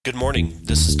Good morning.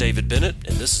 This is David Bennett,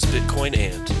 and this is Bitcoin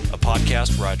And, a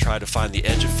podcast where I try to find the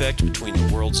edge effect between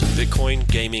the worlds of Bitcoin,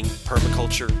 gaming,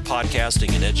 permaculture,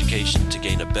 podcasting, and education to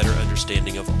gain a better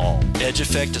understanding of all. Edge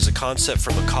effect is a concept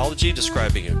from ecology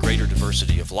describing a greater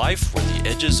diversity of life where the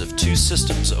edges of two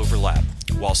systems overlap.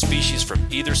 While species from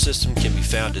either system can be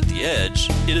found at the edge,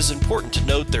 it is important to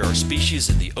note there are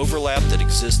species in the overlap that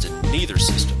exist in neither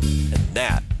system, and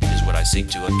that is what I seek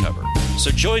to uncover. So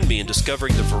join me in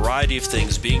discovering the variety of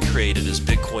things being created as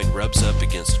Bitcoin rubs up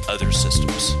against other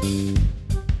systems.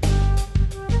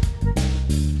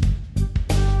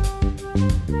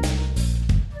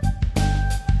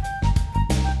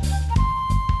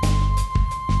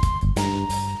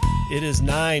 It is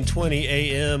 9:20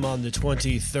 a.m. on the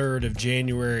 23rd of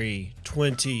January,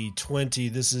 2020.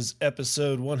 This is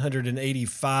episode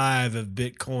 185 of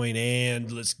Bitcoin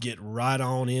And. Let's get right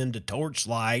on into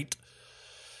Torchlight.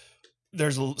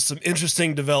 There's some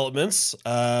interesting developments.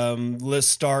 Let's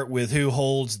start with who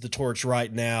holds the torch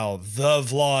right now. The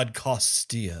Vlad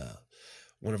Costia,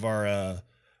 one of our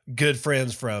good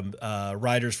friends from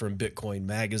writers from Bitcoin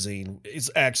Magazine.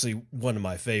 It's actually one of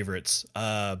my favorites.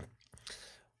 Vlad,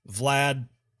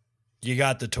 you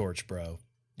got the torch, bro.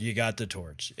 You got the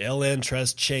torch. LN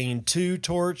Trust Chain 2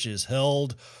 torch is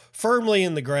held firmly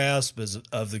in the grasp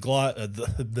of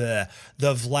the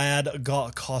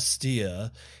Vlad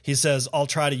Costia. He says, I'll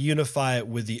try to unify it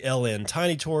with the LN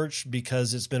Tiny Torch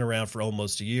because it's been around for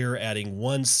almost a year, adding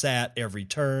one sat every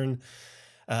turn,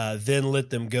 then let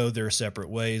them go their separate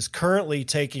ways. Currently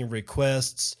taking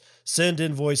requests, send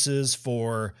invoices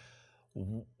for...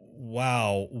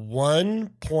 Wow,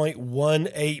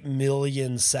 1.18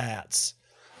 million sats.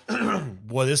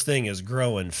 Boy, this thing is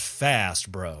growing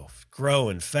fast, bro.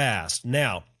 Growing fast.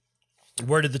 Now,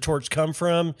 where did the torch come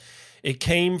from? It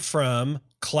came from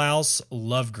Klaus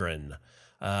Lovgren.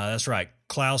 That's right.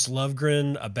 Klaus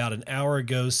Lovgren, about an hour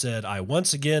ago, said, I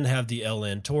once again have the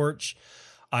LN torch.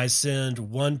 I send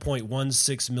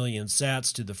 1.16 million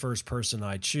sats to the first person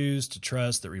I choose to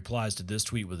trust that replies to this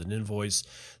tweet with an invoice.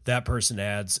 That person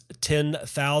adds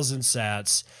 10,000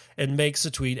 sats and makes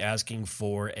a tweet asking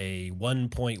for a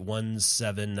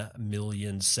 1.17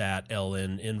 million sat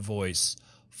LN invoice.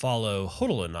 Follow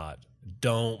Hodl or not.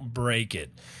 Don't break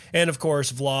it. And of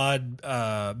course, Vlad,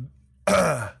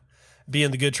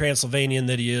 being the good Transylvanian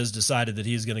that he is, decided that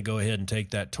he's going to go ahead and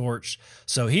take that torch.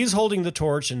 So he's holding the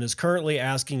torch and is currently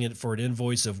asking it for an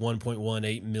invoice of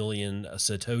 1.18 million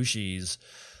Satoshis.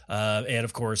 And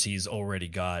of course, he's already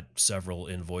got several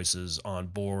invoices on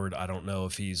board. I don't know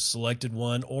if he's selected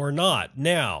one or not.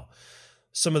 Now,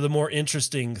 some of the more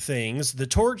interesting things. The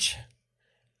torch,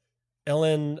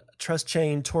 LN Trust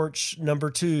Chain Torch number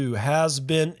 2, has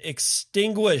been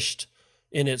extinguished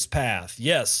in its path.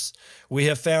 Yes, we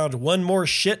have found one more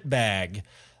shit bag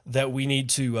that we need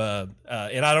to,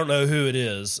 and I don't know who it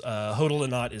is.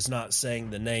 Hodelanot is not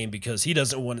saying the name because he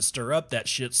doesn't want to stir up that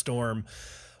shit storm,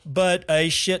 but a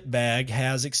shit bag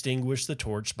has extinguished the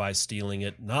torch by stealing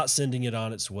it, not sending it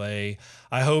on its way.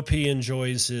 I hope he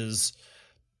enjoys his,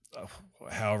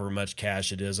 however much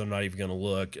cash it is. I'm not even going to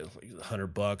look,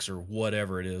 $100 or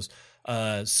whatever it is.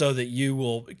 So that you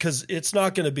will, because it's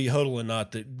not going to be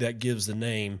Hodelanot that gives the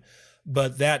name,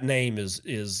 but that name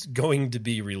is going to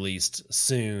be released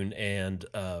soon. And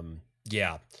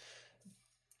yeah,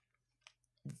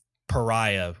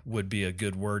 pariah would be a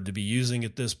good word to be using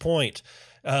at this point.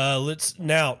 Let's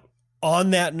now,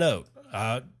 on that note,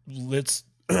 let's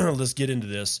get into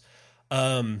this.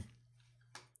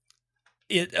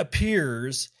 It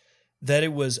appears that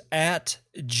it was at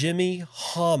Jimmy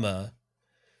Hama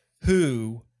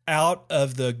who, out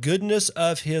of the goodness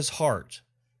of his heart,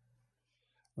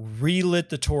 relit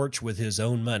the torch with his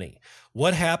own money.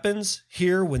 What happens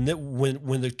here when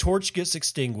the torch gets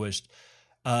extinguished?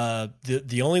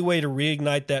 The only way to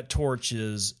reignite that torch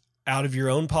is out of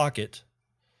your own pocket.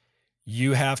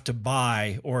 You have to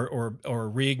buy or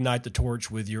reignite the torch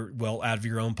with out of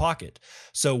your own pocket.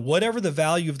 So whatever the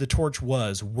value of the torch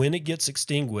was when it gets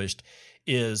extinguished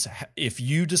is, if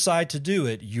you decide to do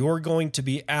it, you're going to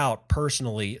be out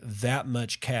personally that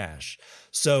much cash.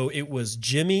 So it was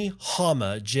Jimmy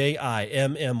Hama,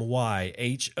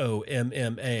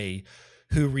 JIMMYHOMMA,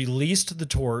 who released the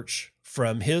torch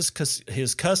from his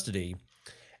custody,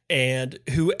 and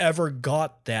whoever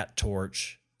got that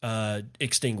torch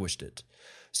extinguished it.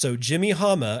 So Jimmy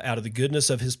Hama, out of the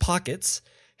goodness of his pockets,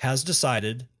 has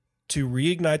decided to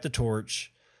reignite the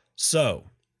torch. So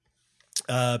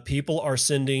people are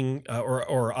sending,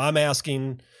 or I'm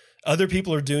asking, other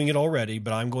people are doing it already,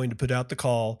 but I'm going to put out the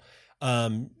call.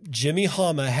 Jimmy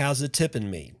Hama has a tip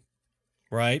in me,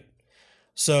 right?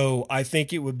 So I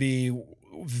think it would be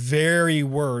very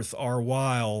worth our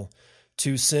while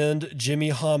to send Jimmy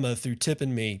Hama through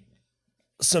Tippin' Me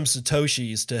some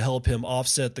Satoshis to help him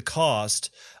offset the cost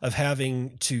of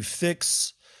having to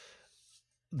fix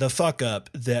the fuck up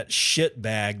that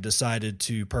shitbag decided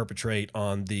to perpetrate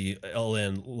on the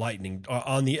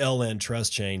LN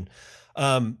trust chain.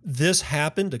 This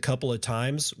happened a couple of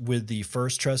times with the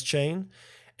first trust chain.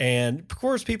 And of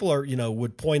course, people are,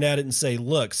 would point at it and say,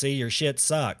 look, see, your shit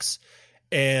sucks.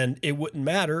 And it wouldn't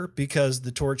matter because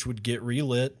the torch would get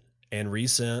relit and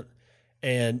resent.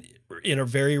 And in a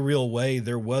very real way,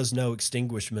 there was no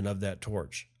extinguishment of that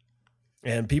torch.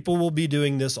 And people will be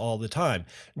doing this all the time.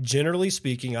 Generally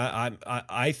speaking,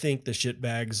 I think the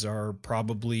shitbags are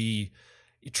probably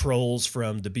trolls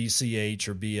from the BCH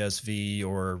or BSV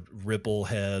or Ripple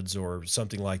heads or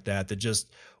something like that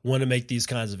just want to make these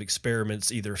kinds of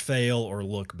experiments either fail or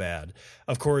look bad.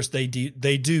 Of course, they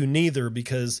do neither,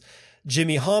 because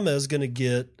Jimmy Hama is going to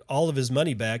get all of his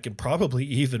money back and probably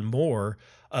even more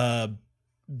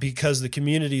because the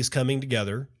community is coming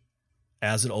together,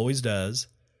 as it always does,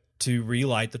 to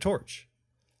relight the torch.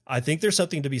 I think there's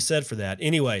something to be said for that.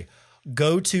 Anyway,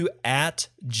 go to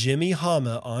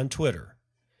 @JimmyHama on Twitter.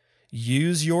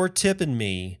 Use your Tippin'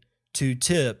 Me to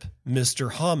tip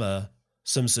Mr. Hama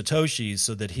some Satoshis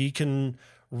so that he can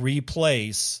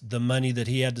replace the money that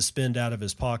he had to spend out of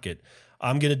his pocket.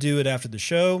 I'm going to do it after the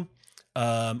show.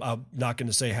 I'm not going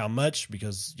to say how much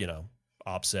because,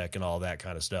 OPSEC and all that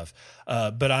kind of stuff.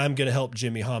 But I'm going to help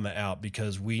Jimmy Hama out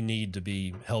because we need to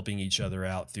be helping each other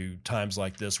out through times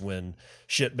like this when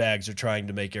shitbags are trying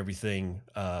to make everything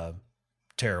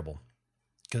terrible,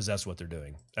 because that's what they're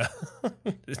doing.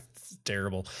 It's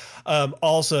terrible.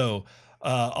 Also,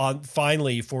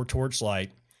 finally for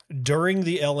Torchlight, during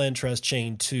the LN Trust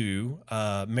Chain 2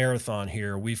 marathon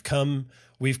here, we've come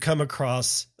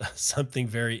across something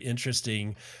very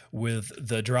interesting with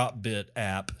the Dropbit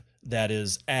app. That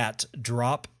is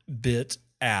 @DropBit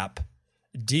app,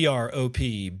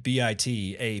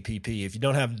 DROPBITAPP. If you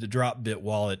don't have the Dropbit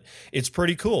wallet, it's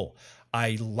pretty cool.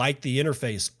 I like the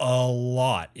interface a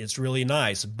lot. It's really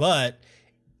nice, but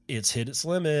it's hit its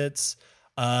limits.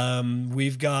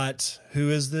 We've got,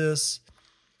 who is this?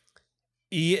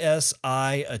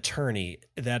 ESI Attorney.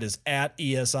 That is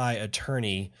 @ESI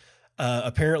Attorney.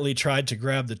 Apparently tried to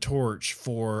grab the torch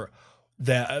for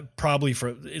that, probably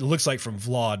it looks like from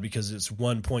Vlad, because it's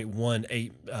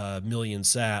 1.18 million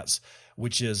sats,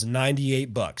 which is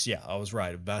 $98. Yeah, I was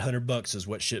right. About $100 is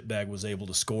what shitbag was able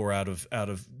to score out of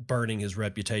burning his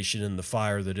reputation in the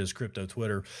fire that is crypto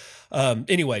Twitter.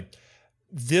 Anyway,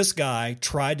 this guy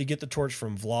tried to get the torch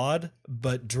from Vlad,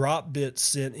 but Dropbit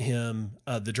sent him,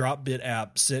 the Dropbit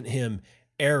app sent him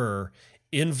error,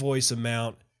 invoice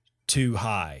amount too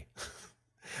high.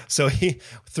 So he,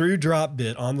 through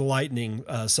Dropbit on the Lightning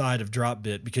side of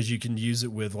Dropbit, because you can use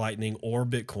it with Lightning or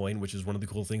Bitcoin, which is one of the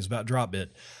cool things about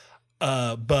Dropbit,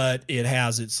 but it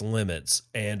has its limits.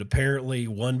 And apparently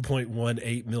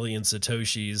 1.18 million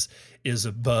Satoshis is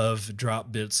above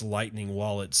Dropbit's Lightning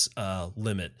wallet's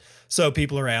limit. So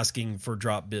people are asking for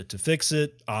Dropbit to fix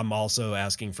it. I'm also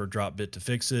asking for Dropbit to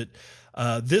fix it.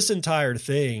 This entire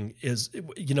thing is,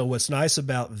 what's nice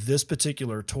about this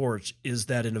particular torch is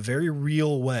that in a very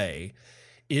real way,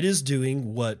 it is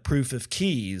doing what Proof of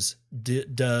Keys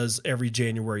does every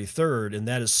January 3rd, and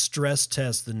that is stress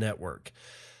test the network.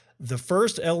 The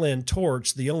first LN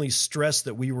torch, the only stress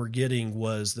that we were getting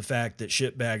was the fact that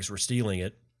shitbags were stealing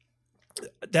it.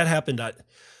 That happened.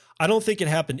 I don't think it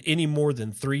happened any more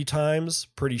than 3 times,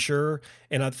 pretty sure.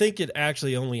 And I think it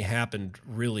actually only happened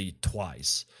really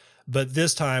twice. But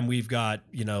this time we've got,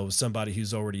 somebody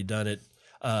who's already done it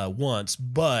once.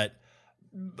 But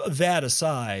that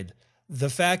aside, the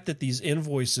fact that these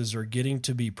invoices are getting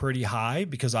to be pretty high,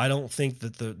 because I don't think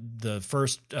that the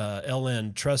first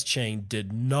LN trust chain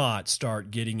did not start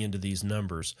getting into these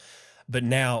numbers. But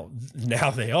now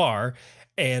they are,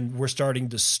 and we're starting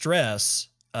to stress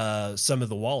some of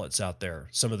the wallets out there,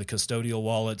 some of the custodial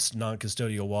wallets,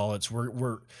 non-custodial wallets.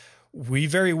 We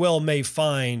very well may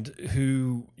find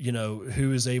who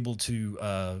is able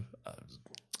to,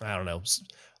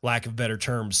 lack of better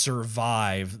terms,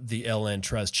 survive the LN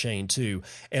trust chain too.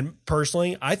 And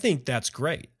personally, I think that's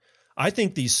great. I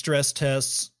think these stress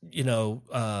tests,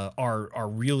 are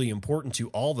really important to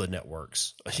all the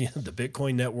networks, the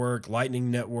Bitcoin network,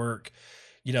 Lightning network.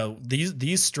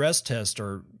 These stress tests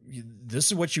this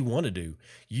is what you want to do.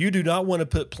 You do not want to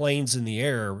put planes in the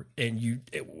air and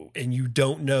you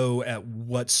don't know at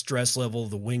what stress level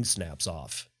the wing snaps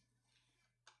off.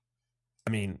 I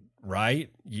mean, right?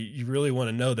 You really want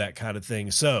to know that kind of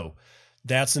thing. So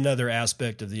That's another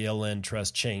aspect of the LN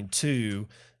trust chain too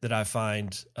that I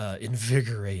find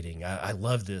invigorating. I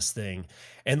love this thing.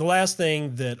 And the last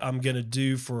thing that I'm going to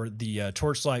do for the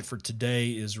Torchlight for today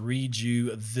is read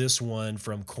you this one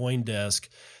from CoinDesk.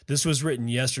 This was written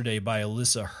yesterday by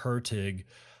Alyssa Hertig.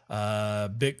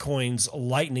 Bitcoin's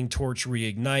lightning torch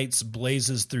reignites,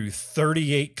 blazes through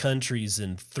 38 countries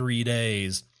in 3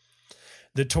 days.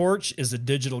 The Torch is a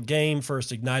digital game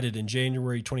first ignited in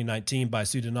January 2019 by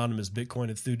pseudonymous Bitcoin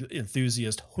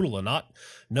enthusiast Hulanot,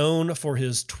 known for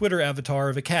his Twitter avatar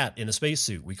of a cat in a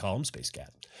spacesuit. We call him Space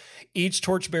Cat. Each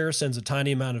torchbearer sends a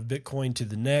tiny amount of Bitcoin to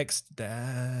the next.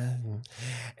 And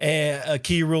a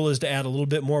key rule is to add a little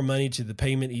bit more money to the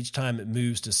payment each time it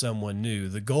moves to someone new.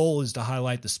 The goal is to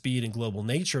highlight the speed and global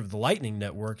nature of the Lightning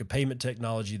Network, a payment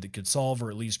technology that could solve or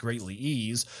at least greatly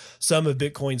ease some of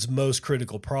Bitcoin's most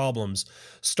critical problems.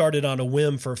 Started on a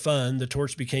whim for fun, the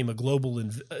Torch became a global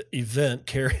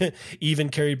event, even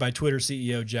carried by Twitter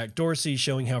CEO Jack Dorsey,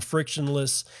 showing how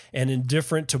frictionless and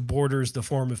indifferent to borders the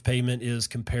form of payment is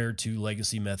compared to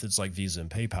legacy methods like Visa and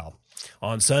PayPal.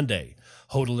 On Sunday,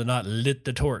 Hodel lit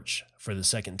the torch for the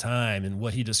second time in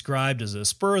what he described as a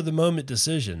spur-of-the-moment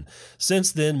decision.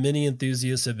 Since then, many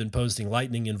enthusiasts have been posting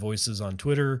Lightning invoices on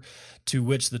Twitter to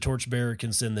which the torchbearer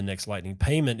can send the next Lightning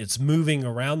payment. It's moving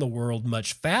around the world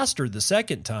much faster the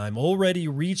second time, already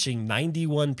reaching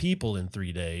 91 people in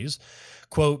 3 days.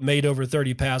 Quote, made over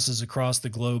 30 passes across the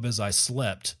globe as I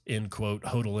slept, end quote,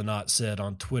 Hodel said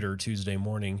on Twitter Tuesday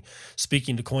morning.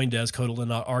 Speaking to CoinDesk,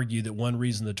 Hodel argued that one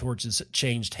reason the torch has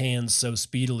changed hands so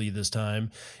speedily this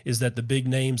time is that the big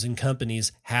names and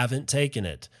companies haven't taken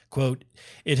it. Quote,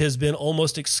 it has been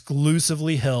almost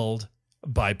exclusively held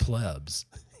by plebs.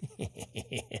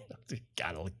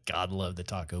 God love the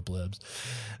taco plebs.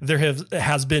 There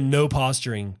has been no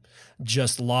posturing,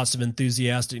 just lots of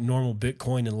enthusiastic normal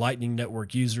Bitcoin and Lightning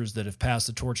Network users that have passed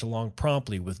the torch along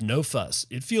promptly with no fuss.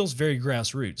 It feels very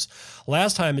grassroots.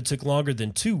 Last time it took longer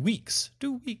than 2 weeks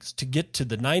to get to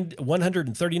the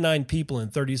 139 people in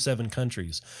 37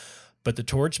 countries. But the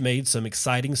torch made some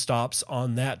exciting stops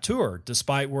on that tour.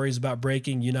 Despite worries about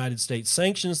breaking United States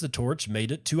sanctions, the torch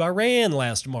made it to Iran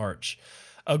last March.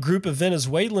 A group of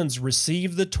Venezuelans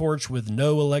received the torch with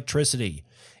no electricity.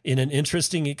 In an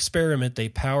interesting experiment, they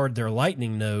powered their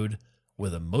Lightning node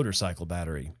with a motorcycle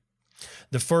battery.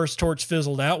 The first torch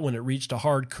fizzled out when it reached a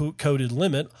hard-coded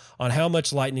limit on how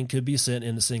much Lightning could be sent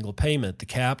in a single payment. The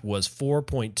cap was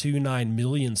 4.29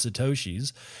 million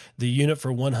Satoshis, the unit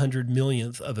for 100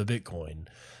 millionth of a Bitcoin.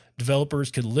 Developers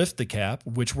could lift the cap,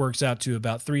 which works out to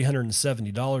about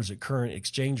 $370 at current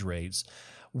exchange rates,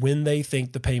 when they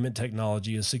think the payment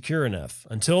technology is secure enough.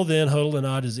 Until then,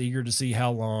 Hodel is eager to see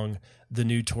how long the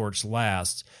new torch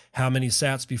lasts. How many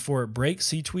sats before it breaks,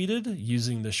 he tweeted,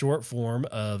 using the short form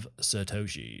of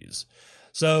Satoshis.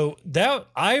 So that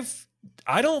I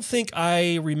don't think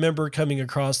I remember coming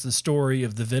across the story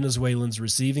of the Venezuelans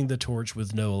receiving the torch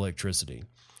with no electricity.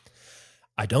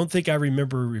 I don't think I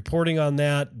remember reporting on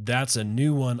that. That's a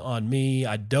new one on me.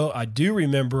 I do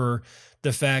remember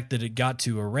the fact that it got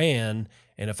to Iran,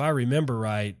 and if I remember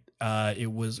right,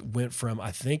 it went from,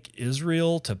 I think,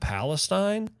 Israel to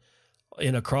Palestine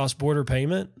in a cross-border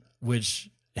payment, which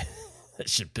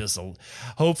should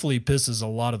hopefully pisses a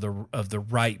lot of the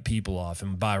right people off,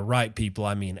 and by right people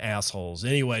I mean assholes.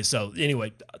 Anyway,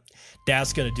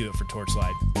 that's gonna do it for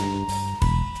Torchlight.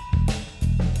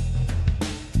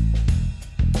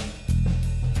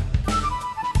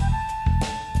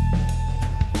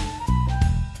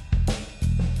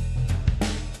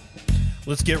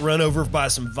 Let's get run over by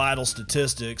some vital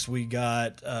statistics. We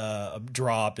got a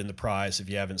drop in the price. If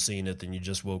you haven't seen it, then you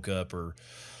just woke up or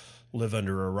live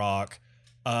under a rock.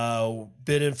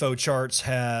 BitInfo Charts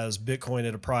has Bitcoin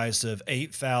at a price of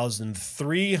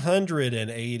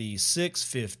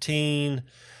 $8,386.15.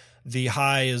 The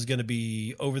high is going to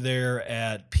be over there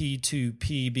at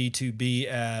P2P,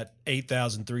 B2B at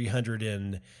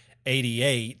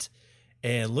 8,388.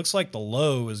 And looks like the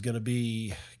low is going to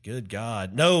be, good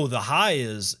God. No, the high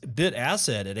is Bit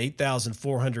Asset at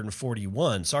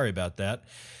 8,441. Sorry about that.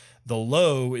 The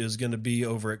low is going to be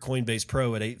over at Coinbase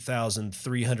Pro at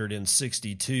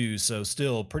 8,362. So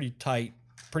still pretty tight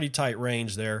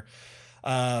range there.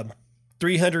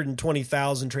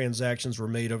 320,000 transactions were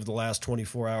made over the last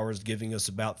 24 hours, giving us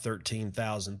about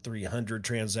 13,300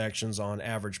 transactions on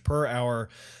average per hour.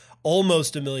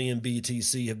 Almost 1 million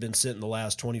BTC have been sent in the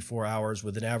last 24 hours,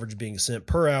 with an average being sent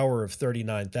per hour of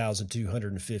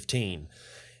 39,215.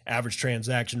 Average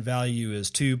transaction value is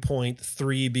 2.3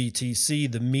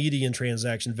 BTC. The median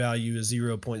transaction value is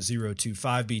 0.025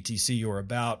 BTC, or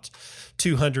about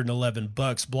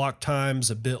 $211. Block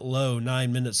time's a bit low,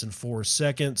 9 minutes and 4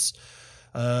 seconds.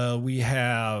 We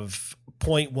have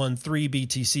 0.13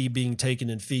 BTC being taken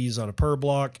in fees on a per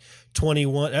block, 22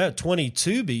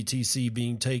 BTC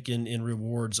being taken in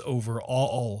rewards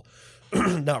overall,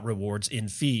 not rewards, in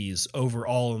fees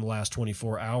overall in the last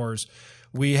 24 hours.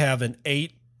 We have an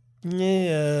 8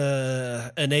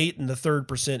 and the third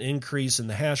percent increase in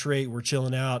the hash rate. We're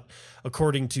chilling out.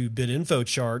 According to BitInfo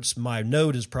charts, my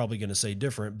node is probably going to say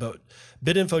different, but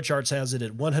BitInfo charts has it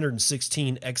at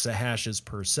 116 exahashes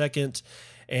per second.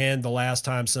 And the last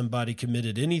time somebody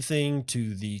committed anything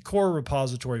to the core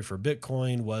repository for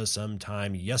Bitcoin was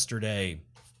sometime yesterday.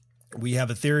 We have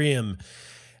Ethereum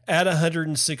at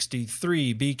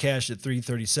 163, Bcash at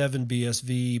 337,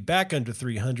 BSV back under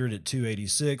 300 at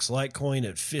 286, Litecoin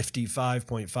at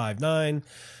 55.59.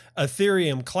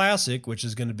 Ethereum Classic, which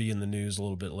is going to be in the news a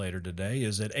little bit later today,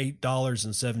 is at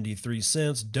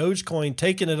 $8.73. Dogecoin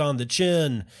taking it on the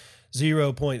chin,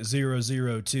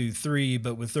 0.0023,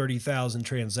 but with 30,000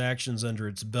 transactions under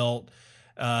its belt,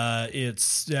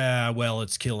 it's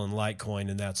killing Litecoin,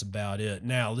 and that's about it.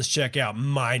 Now let's check out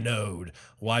my node.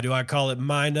 Why do I call it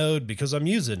my node? Because I'm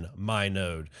using my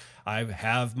node. I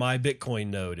have my Bitcoin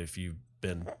node. If you've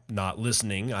been not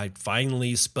listening, I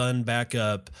finally spun back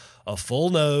up a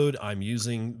full node. I'm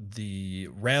using the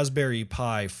Raspberry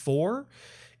Pi 4.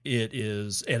 It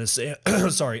is a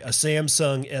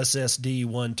Samsung SSD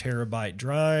 1 terabyte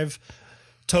drive.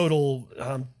 Total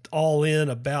all in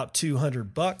about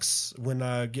 $200 when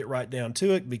I get right down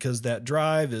to it, because that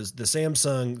drive is the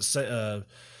Samsung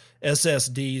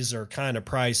SSDs are kind of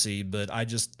pricey, but I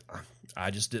just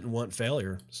didn't want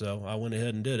failure, so I went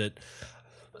ahead and did it.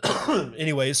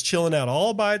 Anyways, chilling out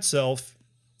all by itself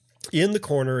in the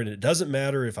corner, and it doesn't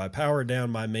matter if I power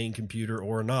down my main computer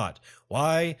or not.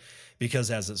 Why?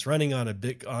 Because as it's running on a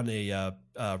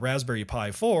Raspberry Pi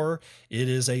 4, it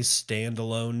is a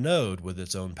standalone node with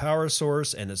its own power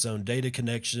source and its own data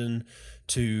connection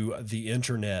to the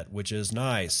internet, which is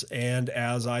nice. And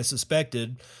as I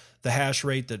suspected, the hash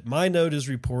rate that my node is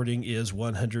reporting is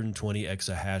 120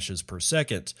 exahashes per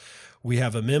second. We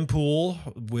have a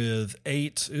mempool with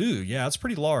it's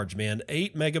pretty large, man.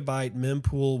 8 megabyte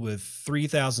mempool with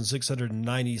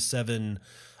 3,697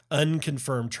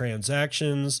 unconfirmed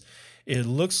transactions. It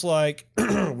looks like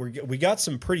we got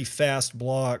some pretty fast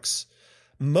blocks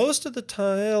most of the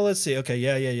time. Let's see. Okay.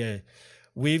 Yeah.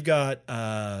 We've got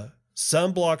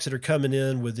some blocks that are coming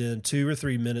in within 2 or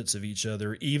 3 minutes of each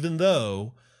other, even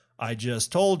though I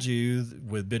just told you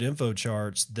with BitInfo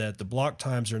charts that the block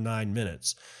times are 9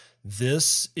 minutes.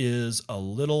 This is a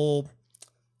little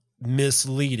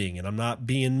misleading, and I'm not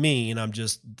being mean. I'm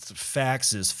just,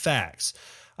 facts is facts.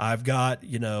 I've got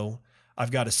a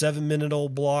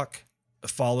 7-minute-old block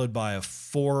followed by a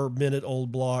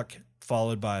 4-minute-old block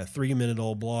followed by a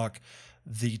 3-minute-old block.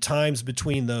 The times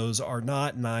between those are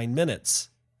not 9 minutes.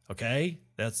 Okay.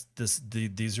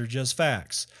 These are just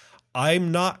facts.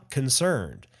 I'm not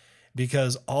concerned,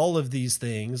 because all of these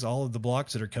things, all of the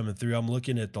blocks that are coming through, I'm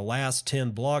looking at the last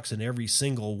 10 blocks, and every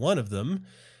single one of them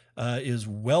is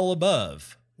well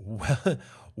above, well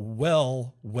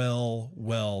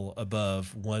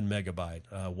above 1 megabyte,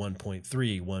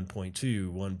 1.3,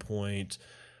 1.2, 1.2,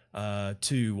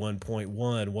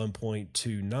 1.1,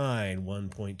 1.29,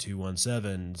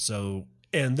 1.217. So,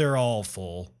 and they're all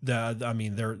full.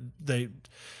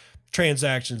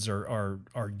 Transactions are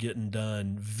getting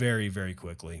done very, very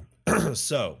quickly.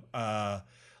 So,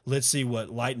 let's see what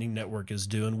Lightning Network is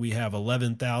doing. We have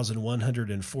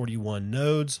 11,141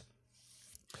 nodes.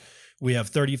 We have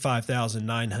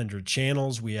 35,900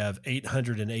 channels. We have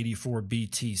 884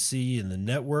 BTC in the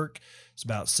network. It's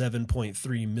about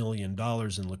 $7.3 million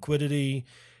in liquidity.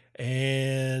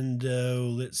 And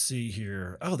let's see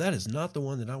here. Oh, that is not the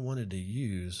one that I wanted to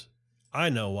use. I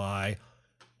know why.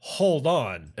 Hold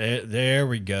on. There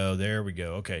we go.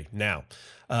 Okay, now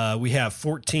we have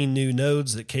 14 new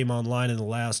nodes that came online in the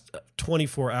last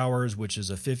 24 hours, which is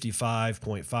a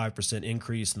 55.5%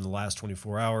 increase in the last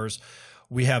 24 hours.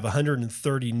 We have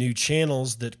 130 new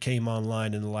channels that came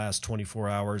online in the last 24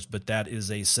 hours, but that is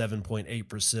a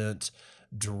 7.8%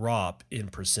 drop in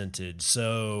percentage.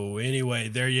 So anyway,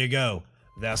 there you go.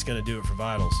 That's going to do it for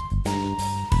Vitals.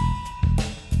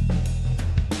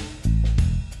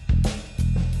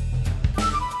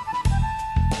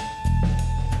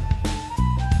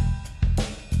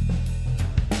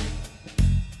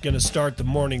 Going to start the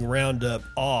morning roundup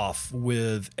off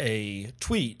with a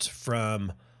tweet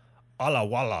from Ala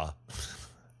Walla.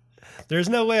 There's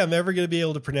no way I'm ever going to be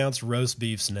able to pronounce roast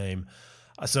beef's name.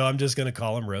 So I'm just going to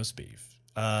call him roast beef.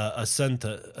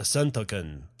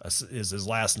 Asentoken is his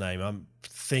last name. I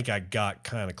think I got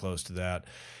kind of close to that.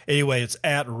 Anyway, it's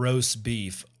at roast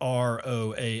beef,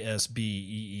 ROASBEEF.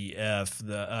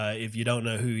 If you don't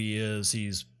know who he is,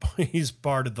 he's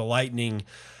part of the lightning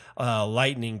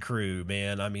crew,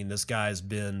 man. I mean, this guy's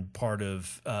been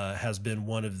has been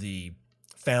one of the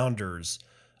founders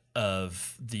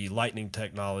of the lightning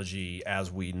technology as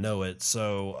we know it.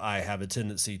 So I have a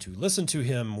tendency to listen to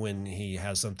him when he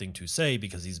has something to say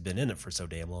because he's been in it for so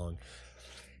damn long.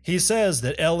 He says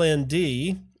that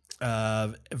LND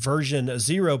version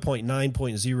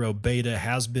 0.9.0 beta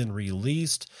has been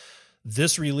released.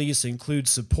 This release includes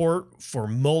support for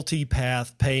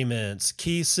multi-path payments,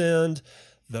 key send,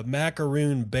 the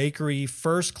Macaroon Bakery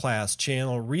first class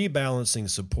channel rebalancing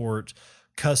support,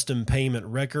 custom payment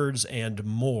records, and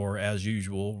more. As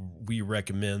usual, we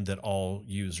recommend that all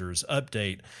users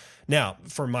update. Now,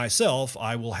 for myself,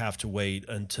 I will have to wait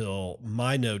until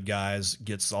my node guys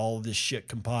gets all this shit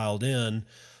compiled in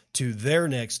to their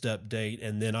next update,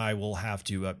 and then I will have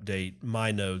to update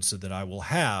my node so that I will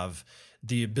have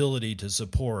the ability to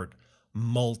support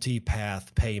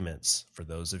multi-path payments. For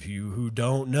those of you who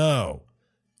don't know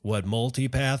what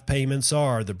multi-path payments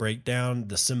are, the breakdown,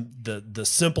 the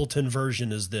simpleton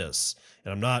version is this.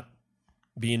 And I'm not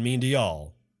being mean to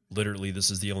y'all. Literally,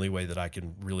 this is the only way that I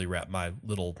can really wrap my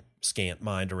little scant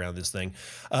mind around this thing.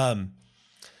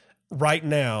 Right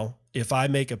now, if I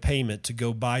make a payment to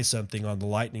go buy something on the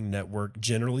Lightning Network,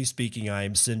 generally speaking, I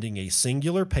am sending a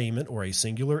singular payment or a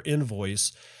singular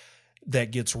invoice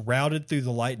that gets routed through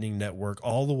the Lightning Network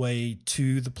all the way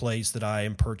to the place that I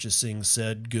am purchasing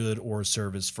said good or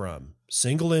service from.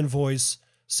 Single invoice,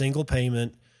 single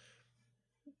payment,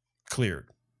 cleared.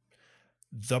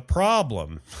 The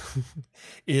problem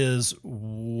is,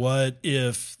 what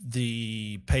if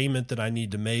the payment that I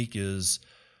need to make is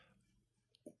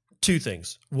two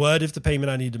things? What if the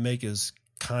payment I need to make is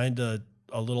kind of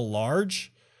a little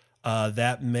large?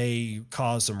 That may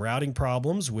cause some routing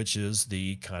problems, which is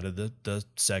the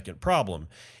second problem.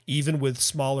 Even with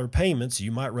smaller payments,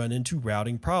 you might run into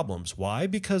routing problems. Why?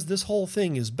 Because this whole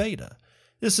thing is beta.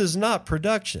 This is not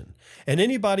production. And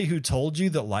anybody who told you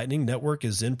that Lightning Network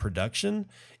is in production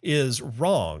is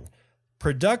wrong.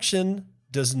 Production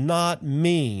does not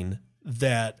mean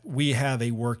that we have a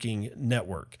working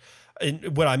network.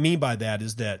 And what I mean by that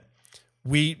is that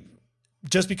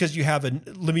just because you have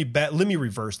let me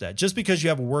reverse that. Just because you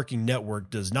have a working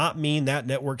network does not mean that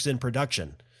network's in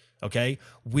production. Okay.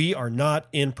 We are not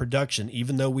in production,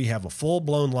 even though we have a full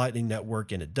blown Lightning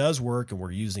Network and it does work and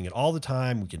we're using it all the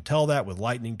time. We can tell that with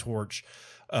Lightning Torch,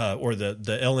 or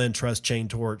the LN Trust Chain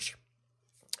Torch,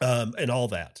 and all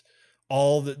that.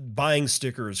 All the buying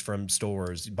stickers from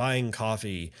stores, buying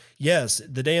coffee. Yes,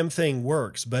 the damn thing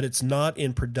works, but it's not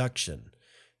in production.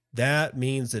 That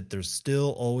means that there's still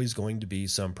always going to be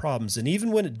some problems. And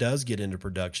even when it does get into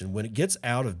production, when it gets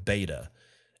out of beta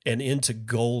and into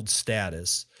gold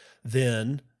status,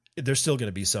 then there's still going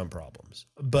to be some problems.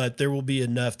 But there will be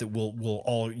enough that we'll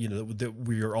all, that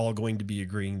we are all going to be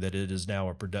agreeing that it is now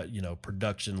a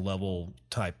production level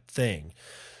type thing.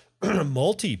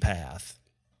 Multipath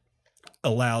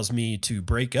allows me to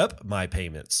break up my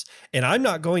payments, and I'm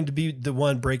not going to be the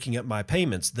one breaking up my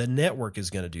payments. The network is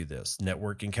going to do this.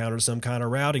 Network encounters some kind of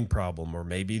routing problem, or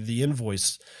maybe the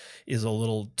invoice is a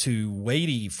little too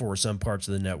weighty for some parts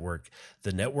of the network.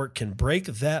 The network can break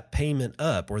that payment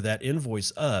up or that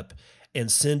invoice up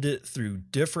and send it through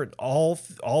different, all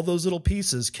those little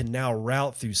pieces can now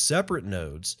route through separate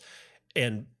nodes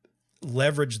and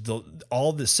leverage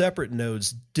all the separate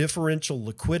nodes' differential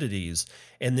liquidities,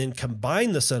 and then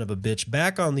combine the son of a bitch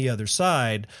back on the other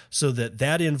side so that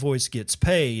that invoice gets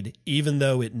paid, even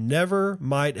though it never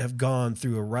might have gone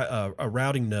through a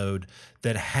routing node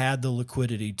that had the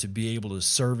liquidity to be able to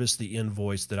service the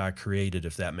invoice that I created,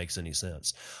 if that makes any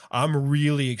sense. I'm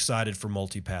really excited for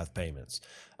multipath payments.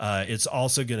 I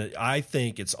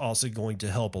think it's also going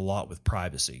to help a lot with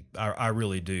privacy. I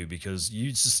really do, because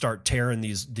you just start tearing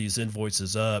these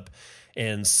invoices up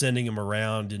and sending them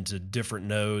around into different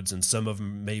nodes, and some of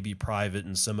them may be private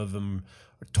and some of them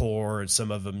are Tor and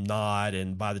some of them not.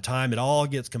 And by the time it all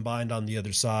gets combined on the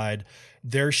other side,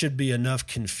 there should be enough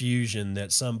confusion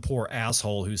that some poor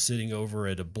asshole who's sitting over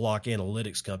at a block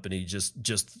analytics company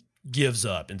just gives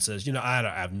up and says,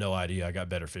 I have no idea. I got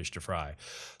better fish to fry.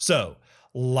 So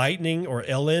Lightning, or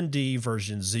LND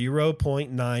version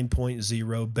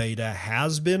 0.9.0 beta,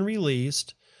 has been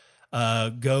released.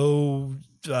 Go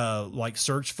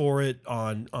search for it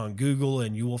on Google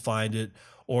and you will find it,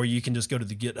 or you can just go to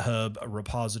the GitHub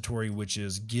repository, which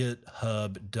is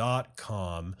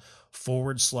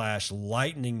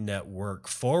github.com/lightning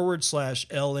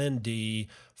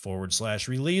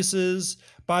network/LND/releases.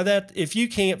 By that, if you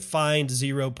can't find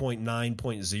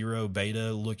 0.9.0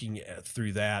 beta looking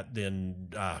through that,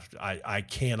 then I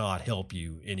cannot help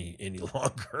you any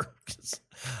longer.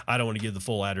 I don't want to give the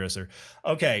full address there.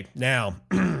 Okay, now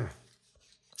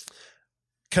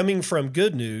coming from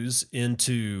good news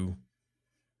into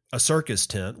a circus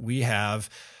tent, we have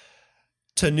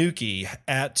Tanuki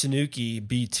at Tanuki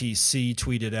BTC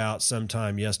tweeted out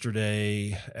sometime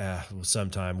yesterday,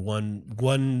 sometime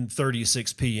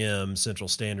 1:36 p.m. Central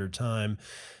Standard Time,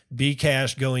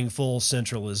 Bcash going full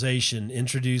centralization,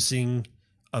 introducing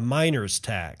a miner's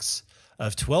tax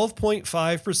of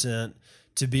 12.5%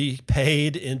 to be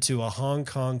paid into a Hong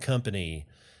Kong company.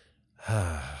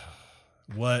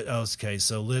 What? Okay,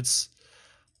 so let's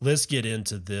get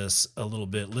into this a little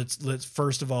bit. Let's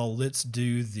first of all, let's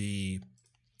do the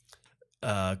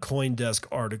CoinDesk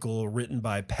article written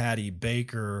by Patty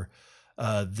Baker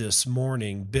this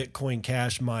morning. Bitcoin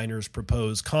Cash miners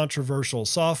propose controversial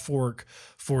soft fork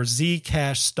for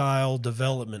Zcash style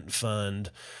development fund.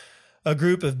 A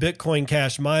group of Bitcoin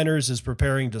Cash miners is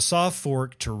preparing to soft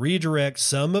fork to redirect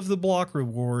some of the block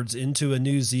rewards into a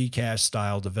new Zcash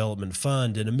style development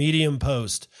fund. In a Medium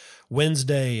post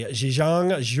Wednesday, Zhizhang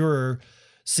Zhur,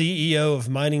 CEO of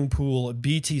mining pool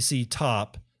BTC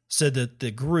Top, said that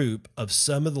the group of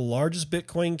some of the largest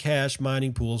Bitcoin Cash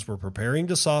mining pools were preparing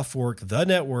to soft fork the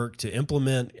network to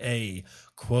implement a,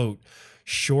 quote,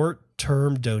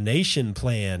 short-term donation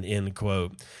plan, end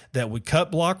quote, that would cut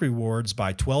block rewards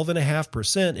by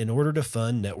 12.5% in order to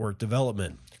fund network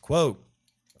development. Quote,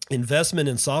 investment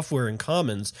in software and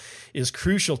commons is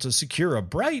crucial to secure a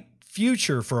bright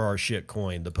future for our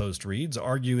shitcoin, the post reads,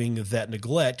 arguing that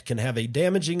neglect can have a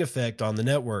damaging effect on the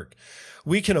network.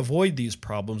 We can avoid these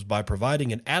problems by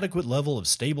providing an adequate level of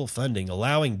stable funding,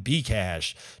 allowing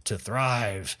Bcash to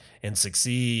thrive and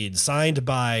succeed. Signed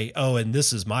by, oh, and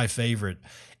this is my favorite.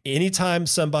 Anytime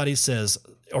somebody says,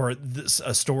 or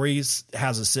a story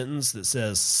has a sentence that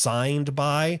says signed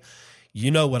by,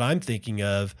 you know what I'm thinking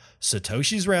of,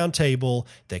 Satoshi's Roundtable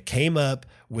that came up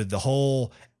with the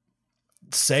whole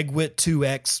SegWit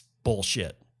 2x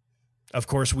bullshit. Of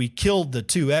course, we killed the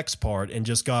 2x part and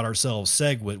just got ourselves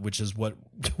SegWit, which is what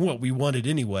we wanted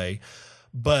anyway.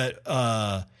 But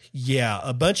yeah,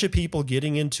 a bunch of people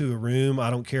getting into a room, I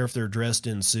don't care if they're dressed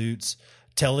in suits,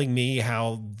 telling me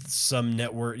how some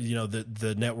network,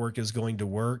 the network is going to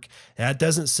work. That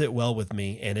doesn't sit well with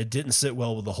me, and it didn't sit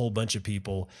well with a whole bunch of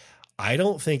people. I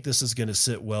don't think this is going to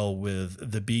sit well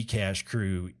with the Bcash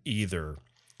crew either.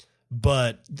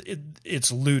 But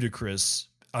it's ludicrous.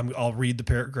 I'll read the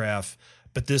paragraph,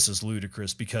 but this is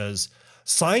ludicrous because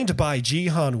signed by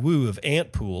Jihan Wu of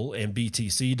Antpool and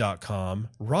BTC.com,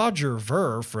 Roger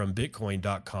Ver from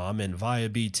Bitcoin.com, and via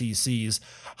BTC's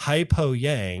Haipo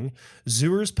Yang,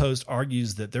 Zhuer's post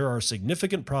argues that there are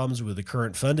significant problems with the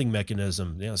current funding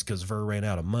mechanism. Yes, because Ver ran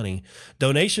out of money.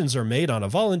 Donations are made on a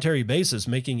voluntary basis,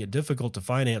 making it difficult to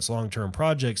finance long-term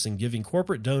projects and giving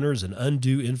corporate donors an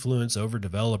undue influence over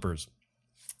developers.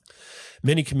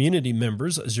 Many community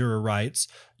members, Zhuer writes,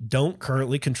 don't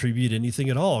currently contribute anything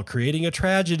at all, creating a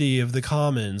tragedy of the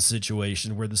commons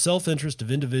situation where the self-interest of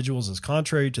individuals is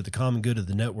contrary to the common good of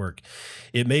the network.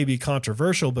 It may be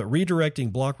controversial, but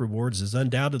redirecting block rewards is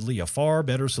undoubtedly a far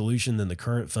better solution than the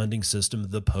current funding system,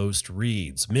 the post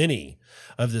reads. Many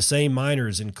of the same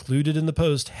miners included in the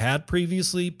post had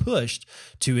previously pushed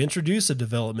to introduce a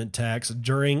development tax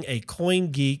during a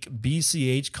CoinGeek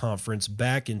BCH conference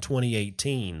back in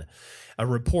 2018. A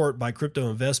report by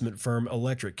crypto investment firm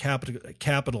Electric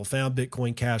Capital found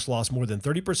Bitcoin Cash lost more than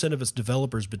 30% of its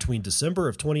developers between December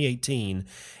of 2018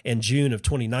 and June of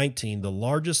 2019, the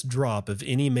largest drop of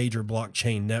any major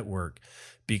blockchain network.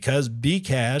 Because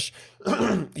Bcash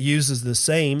uses the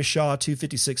same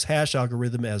SHA-256 hash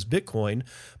algorithm as Bitcoin,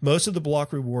 most of the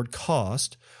block reward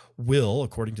cost will,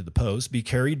 according to the post, be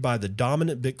carried by the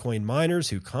dominant Bitcoin miners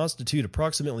who constitute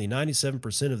approximately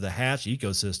 97% of the hash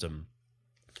ecosystem.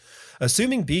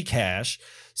 Assuming Bcash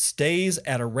stays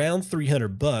at around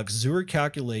 $300, Zhuer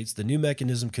calculates the new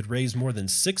mechanism could raise more than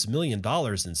 $6 million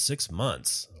in 6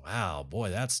 months. Wow, boy,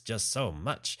 that's just so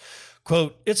much.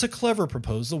 Quote, it's a clever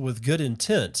proposal with good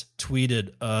intent,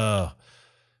 tweeted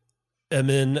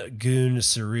Emin Gun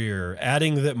Sarir,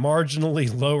 adding that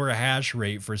marginally lower hash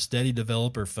rate for steady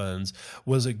developer funds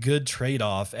was a good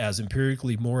trade-off, as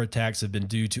empirically more attacks have been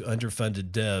due to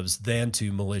underfunded devs than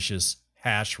to malicious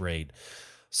hash rate.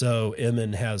 So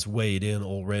Emin has weighed in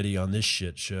already on this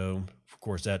shit show. Of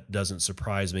course, that doesn't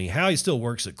surprise me. How he still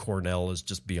works at Cornell is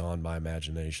just beyond my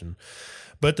imagination.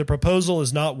 But the proposal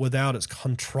is not without its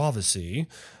controversy.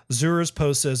 Zura's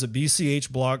post says that BCH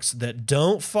blocks that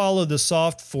don't follow the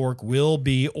soft fork will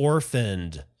be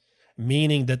orphaned,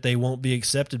 meaning that they won't be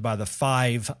accepted by the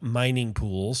 5 mining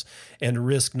pools and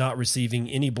risk not receiving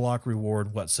any block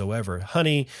reward whatsoever.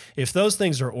 Honey, if those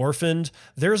things are orphaned,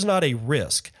 there's not a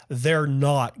risk. They're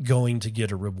not going to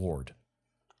get a reward.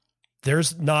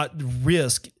 There's not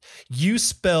risk. You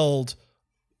spelled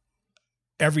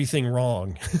everything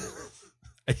wrong.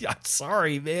 I'm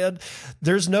sorry, man.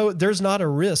 There's not a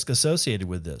risk associated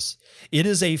with this. It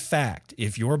is a fact.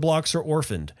 If your blocks are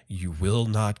orphaned, you will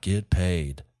not get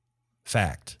paid.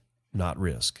 Fact, not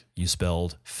risk. You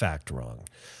spelled fact wrong.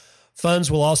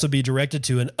 Funds will also be directed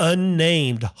to an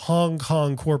unnamed Hong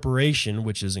Kong corporation,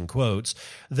 which is in quotes,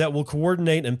 that will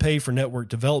coordinate and pay for network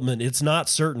development. It's not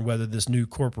certain whether this new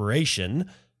corporation,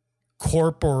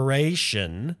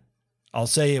 I'll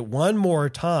say it one more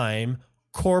time,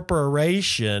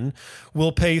 corporation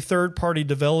will pay third-party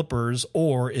developers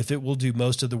or if it will do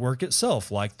most of the work itself,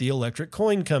 like the Electric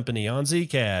Coin Company on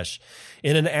Zcash.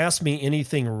 In an Ask Me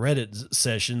Anything Reddit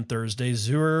session Thursday,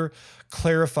 Zura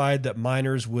clarified that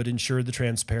miners would ensure the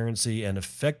transparency and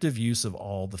effective use of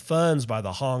all the funds by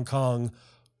the Hong Kong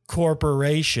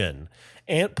corporation.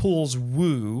 Antpool's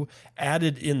Wu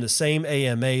added in the same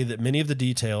AMA that many of the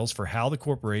details for how the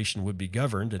corporation would be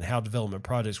governed and how development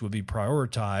projects would be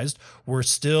prioritized were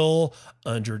still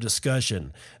under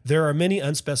discussion. There are many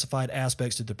unspecified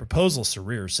aspects to the proposal,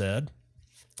 Sarir said.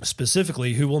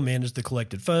 Specifically, who will manage the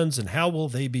collected funds and how will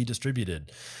they be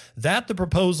distributed? That the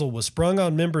proposal was sprung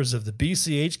on members of the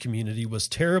BCH community was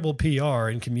terrible PR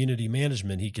and community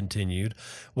management, he continued.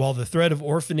 While the threat of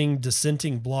orphaning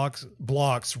dissenting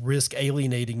blocks risk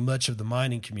alienating much of the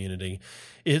mining community,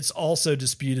 it's also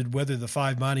disputed whether the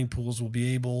 5 mining pools will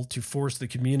be able to force the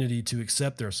community to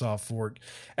accept their soft fork.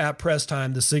 At press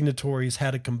time, the signatories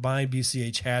had a combined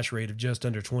BCH hash rate of just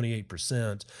under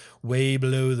 28%, way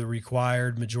below the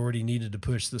required majority needed to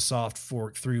push the soft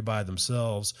fork through by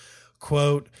themselves.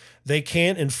 Quote, they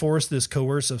can't enforce this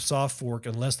coercive soft fork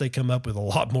unless they come up with a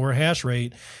lot more hash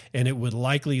rate, and it would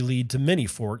likely lead to many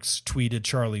forks, tweeted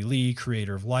Charlie Lee,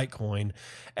 creator of Litecoin.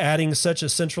 Adding such a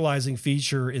centralizing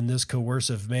feature in this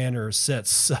coercive manner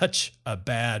sets such a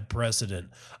bad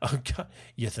precedent. Oh, God.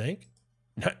 You think?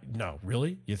 No,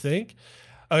 really? You think?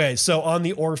 Okay, so on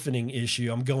the orphaning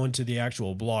issue, I'm going to the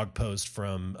actual blog post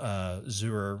from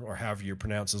Zura, or however you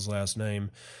pronounce his last name.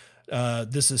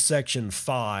 This is section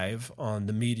 5 on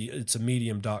the media. It's a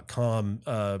medium.com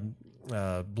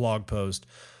blog post.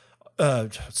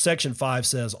 Section 5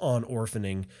 says on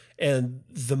orphaning, and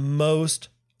the most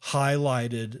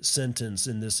highlighted sentence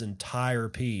in this entire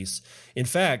piece. In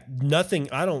fact,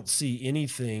 I don't see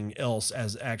anything else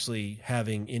as actually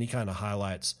having any kind of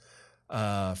highlights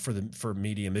for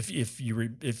Medium. If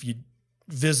you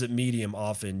visit Medium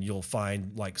often, you'll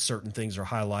find like certain things are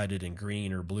highlighted in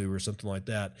green or blue or something like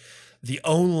that. The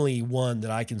only one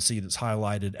that I can see that's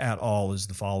highlighted at all is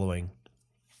the following.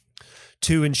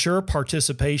 To ensure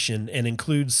participation and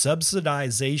include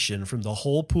subsidization from the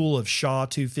whole pool of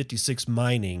SHA-256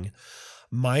 mining,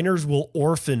 miners will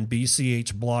orphan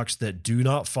BCH blocks that do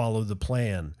not follow the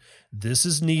plan. This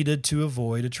is needed to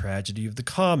avoid a tragedy of the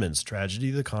commons. Tragedy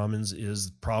of the commons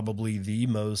is probably the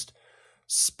most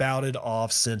spouted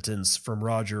off sentence from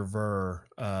Roger Ver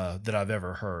that I've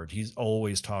ever heard. He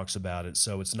always talks about it.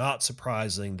 So it's not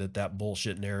surprising that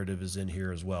bullshit narrative is in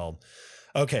here as well.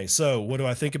 Okay, so what do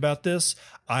I think about this?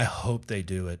 I hope they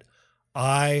do it.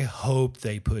 I hope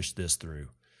they push this through.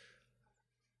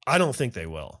 I don't think they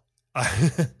will.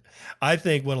 I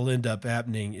think what will end up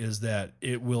happening is that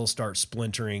it will start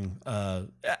splintering. I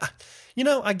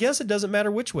guess it doesn't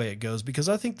matter which way it goes, because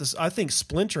I think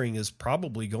splintering is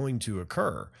probably going to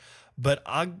occur. But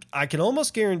I can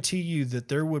almost guarantee you that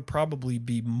there would probably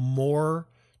be more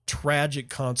tragic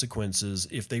consequences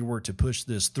if they were to push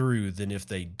this through than if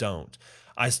they don't.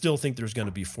 I still think there's going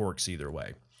to be forks either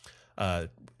way. And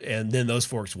then those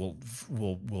forks will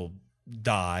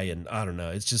die, and I don't know.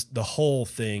 It's just the whole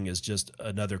thing is just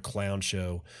another clown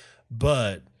show.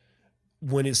 But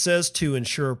when it says to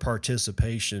ensure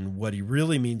participation, what he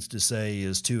really means to say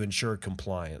is to ensure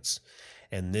compliance.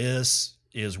 And this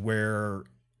is where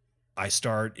I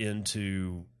start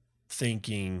into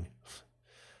thinking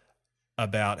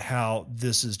about how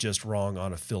this is just wrong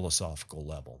on a philosophical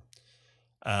level.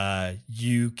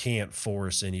 You can't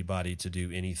force anybody to do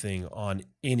anything on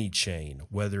any chain,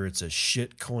 whether it's a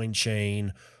shitcoin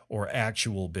chain or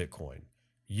actual Bitcoin.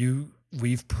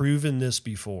 We've proven this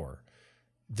before.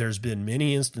 there's been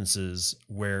many instances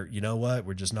where, you know what,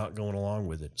 we're just not going along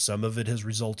with it. Some of it has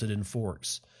resulted in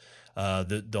forks.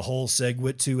 The whole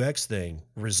SegWit 2X thing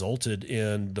resulted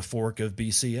in the fork of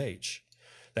BCH.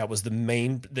 That was the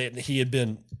main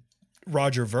that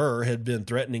Roger Ver had been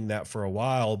threatening that for a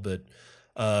while, but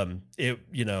he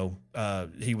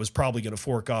was probably going to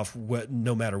fork off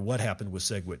no matter what happened with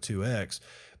SegWit 2X,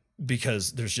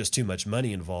 because there's just too much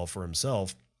money involved for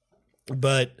himself.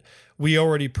 But we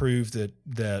already proved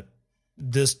that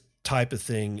this type of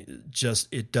thing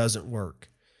it doesn't work.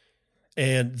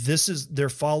 And they're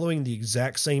following the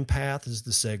exact same path as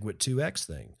the SegWit 2X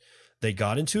thing. They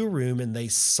got into a room and they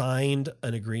signed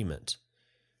an agreement.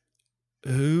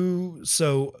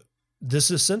 So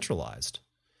this is centralized.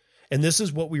 And this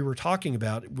is what we were talking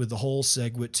about with the whole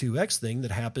SegWit 2X thing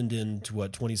that happened in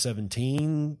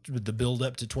 2017, with the build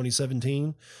up to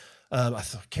 2017. I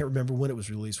can't remember when it was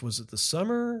released. Was it the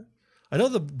summer? I know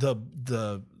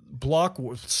the block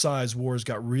size wars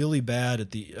got really bad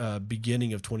at the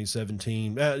beginning of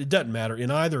 2017. It doesn't matter.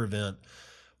 In either event,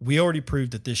 we already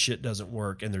proved that this shit doesn't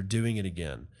work, and they're doing it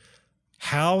again.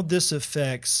 How this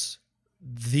affects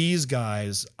these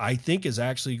guys, I think, is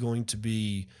actually going to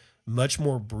be much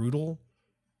more brutal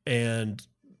and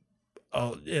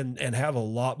have a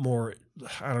lot more,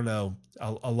 I don't know,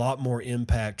 a lot more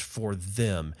impact for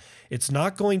them. It's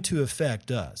not going to affect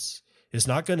us. It's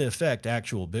not going to affect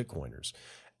actual Bitcoiners.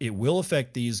 It will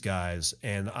affect these guys,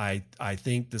 and I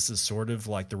think this is sort of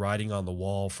like the writing on the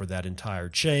wall for that entire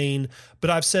chain. But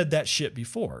I've said that shit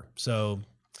before. So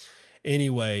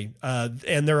anyway,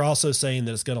 and they're also saying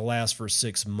that it's going to last for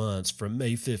 6 months, from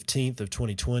May 15th of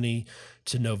 2020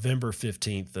 to November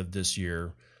 15th of this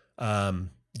year.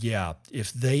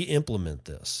 If they implement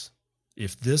this,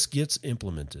 if this gets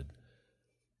implemented,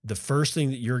 the first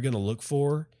thing that you're going to look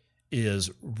for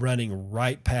is running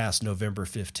right past November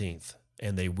 15th.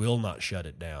 And they will not shut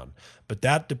it down. But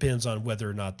that depends on whether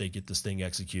or not they get this thing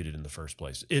executed in the first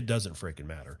place. It doesn't freaking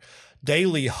matter.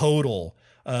 Daily Hodl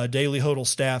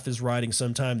staff is writing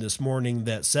sometime this morning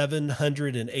that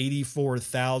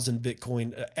 784,000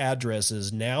 Bitcoin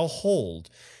addresses now hold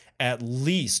at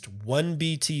least 1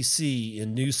 BTC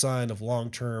in new sign of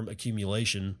long-term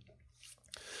accumulation.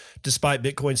 Despite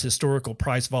Bitcoin's historical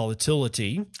price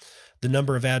volatility, the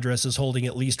number of addresses holding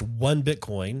at least 1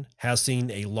 Bitcoin has seen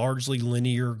a largely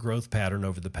linear growth pattern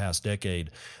over the past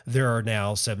decade. There are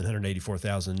now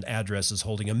 784,000 addresses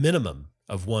holding a minimum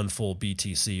of 1 full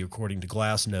BTC, according to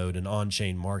Glassnode, an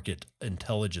on-chain market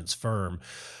intelligence firm.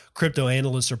 Crypto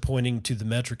analysts are pointing to the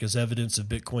metric as evidence of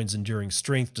Bitcoin's enduring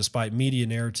strength, despite media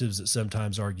narratives that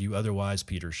sometimes argue otherwise.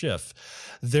 Peter Schiff.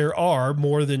 There are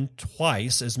more than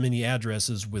twice as many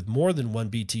addresses with more than 1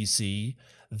 BTC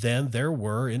than there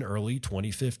were in early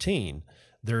 2015.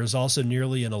 There is also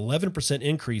nearly an 11%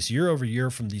 increase year over year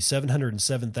from the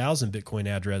 707,000 Bitcoin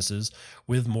addresses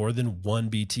with more than 1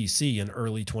 BTC in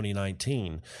early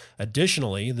 2019.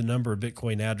 Additionally, the number of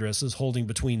Bitcoin addresses holding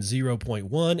between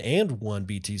 0.1 and 1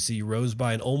 BTC rose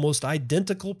by an almost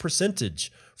identical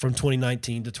percentage from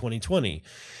 2019 to 2020.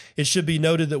 It should be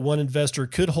noted that one investor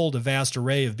could hold a vast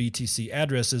array of BTC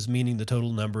addresses, meaning the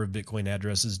total number of Bitcoin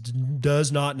addresses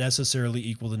does not necessarily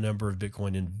equal the number of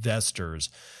Bitcoin investors.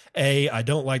 I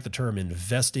don't like the term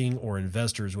investing or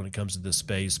investors when it comes to this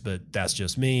space, but that's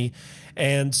just me.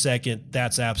 And second,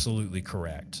 that's absolutely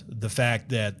correct. The fact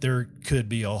that there could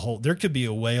be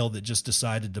a whale that just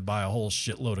decided to buy a whole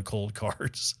shitload of cold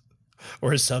cards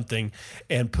or something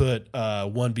and put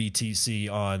 1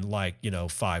 BTC on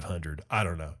 500. I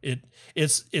don't know.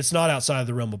 It's not outside of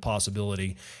the realm of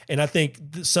possibility. And I think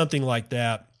something like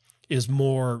that is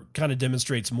kind of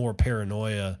demonstrates more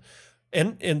paranoia.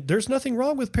 And there's nothing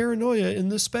wrong with paranoia in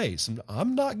this space. And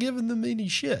I'm not giving them any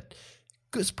shit.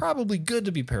 It's probably good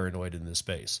to be paranoid in this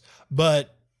space,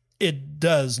 but it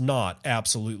does not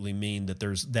absolutely mean that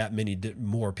there's that many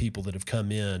more people that have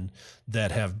come in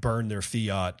that have burned their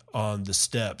fiat on the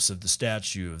steps of the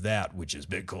statue of that which is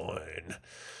Bitcoin.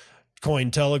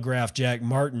 Cointelegraph Jack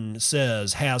Martin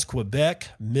says, has Quebec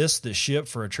missed the ship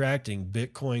for attracting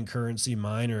Bitcoin currency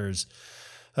miners?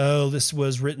 Oh, this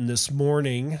was written this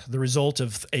morning. The result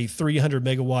of a 300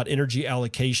 megawatt energy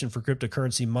allocation for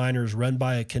cryptocurrency miners run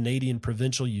by a Canadian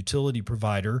provincial utility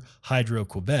provider,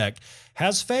 Hydro-Quebec,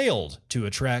 has failed to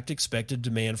attract expected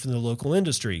demand from the local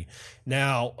industry.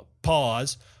 Now,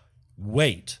 pause.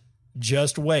 Wait.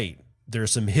 Just wait.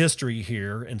 There's some history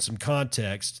here and some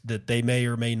context that they may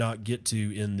or may not get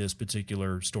to in this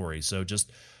particular story. So this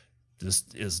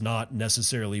is not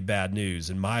necessarily bad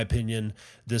news. In my opinion,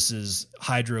 this is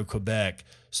Hydro-Quebec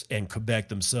and Quebec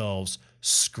themselves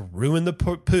screwing the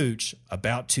pooch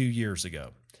about 2 years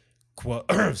ago.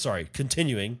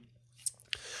 continuing.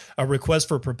 A request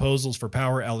for proposals for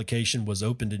power allocation was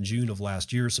opened in June of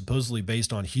last year, supposedly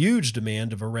based on huge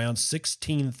demand of around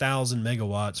 16,000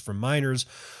 megawatts from miners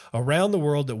around the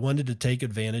world that wanted to take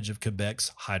advantage of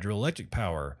Quebec's hydroelectric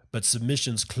power. But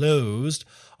submissions closed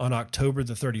on October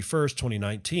the 31st,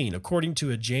 2019. According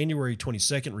to a January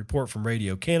 22nd report from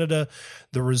Radio Canada,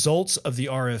 the results of the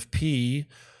RFP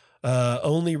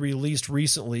only released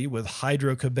recently, with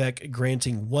Hydro-Quebec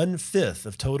granting 1/5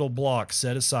 of total blocks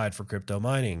set aside for crypto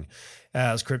mining.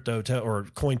 As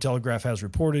Cointelegraph has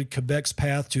reported, Quebec's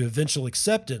path to eventual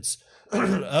acceptance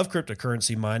of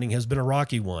cryptocurrency mining has been a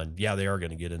rocky one. Yeah, they are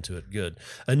going to get into it. Good.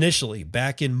 Initially,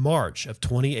 back in March of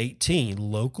 2018,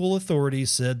 local authorities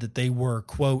said that they were,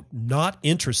 quote, not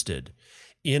interested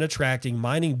in attracting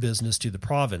mining business to the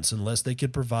province unless they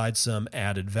could provide some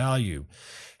added value.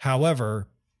 However,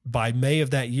 by May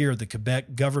of that year, the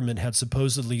Quebec government had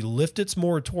supposedly lifted its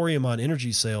moratorium on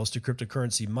energy sales to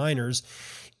cryptocurrency miners,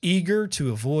 eager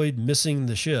to avoid missing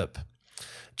the ship.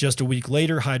 Just a week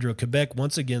later, Hydro-Quebec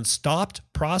once again stopped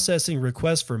processing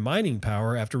requests for mining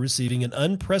power after receiving an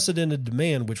unprecedented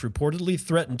demand which reportedly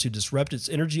threatened to disrupt its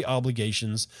energy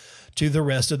obligations to the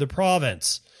rest of the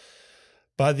province.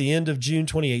 By the end of June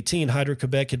 2018,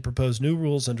 Hydro-Quebec had proposed new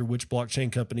rules under which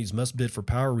blockchain companies must bid for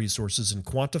power resources and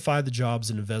quantify the jobs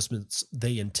and investments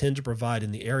they intend to provide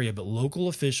in the area, but local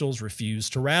officials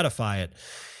refused to ratify it.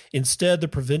 Instead, the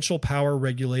provincial power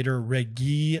regulator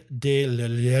Régie de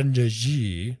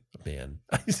l'Énergie, man,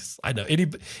 I know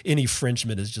any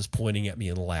Frenchman is just pointing at me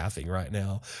and laughing right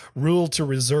now, ruled to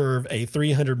reserve a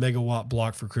 300 megawatt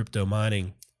block for crypto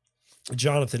mining.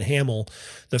 Jonathan Hamill,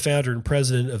 the founder and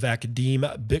president of Academe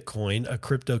Bitcoin, a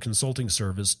crypto consulting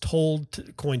service, told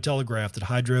Cointelegraph that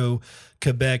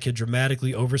Hydro-Quebec had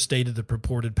dramatically overstated the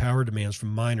purported power demands from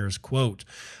miners. Quote,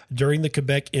 during the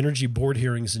Quebec Energy Board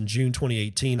hearings in June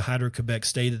 2018, Hydro-Quebec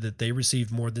stated that they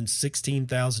received more than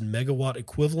 16,000 megawatt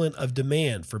equivalent of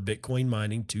demand for Bitcoin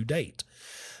mining to date.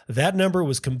 That number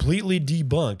was completely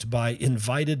debunked by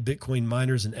invited Bitcoin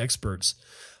miners and experts.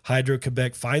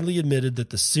 Hydro-Quebec finally admitted that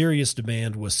the serious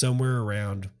demand was somewhere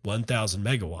around 1,000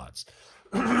 megawatts.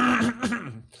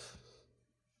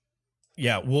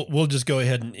 Yeah, we'll just go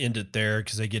ahead and end it there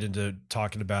because they get into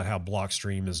talking about how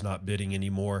Blockstream is not bidding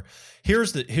anymore.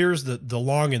 Here's the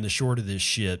long and the short of this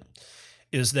shit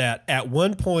is that at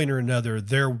one point or another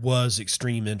there was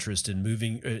extreme interest in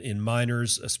moving in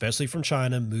miners, especially from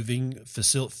China, moving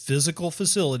physical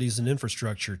facilities and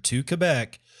infrastructure to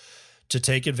Quebec to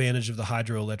take advantage of the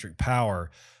hydroelectric power.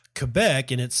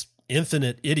 Quebec, in its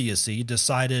infinite idiocy,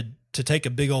 decided to take a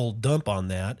big old dump on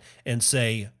that and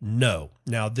say no.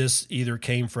 Now, this either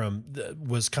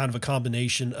was kind of a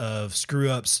combination of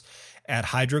screw-ups at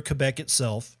Hydro-Quebec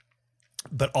itself,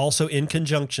 but also in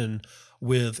conjunction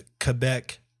with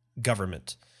Quebec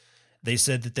government. They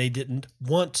said that they didn't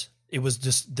want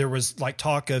there was like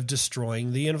talk of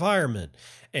destroying the environment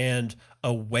and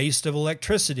a waste of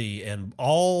electricity and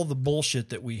all the bullshit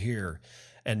that we hear.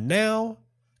 And now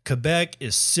Quebec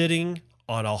is sitting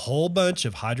on a whole bunch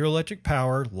of hydroelectric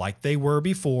power like they were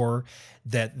before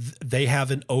that they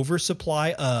have an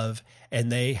oversupply of,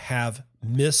 and they have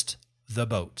missed the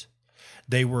boat.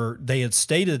 They had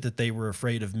stated that they were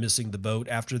afraid of missing the boat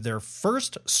after their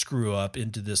first screw up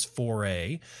into this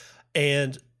foray.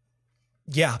 And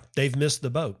yeah, they've missed the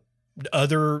boat.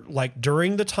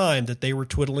 During the time that they were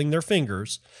twiddling their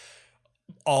fingers,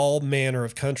 all manner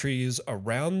of countries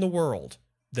around the world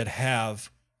that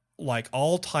have like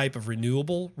all type of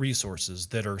renewable resources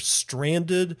that are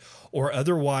stranded or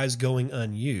otherwise going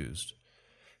unused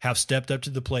have stepped up to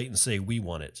the plate and say, we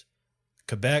want it.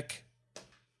 Quebec,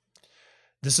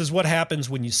 this is what happens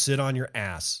when you sit on your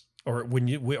ass, or when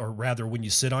you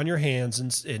sit on your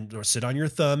hands or sit on your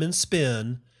thumb and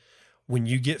spin. When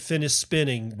you get finished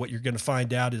spinning, what you're going to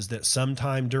find out is that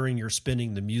sometime during your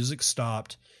spinning, the music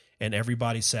stopped and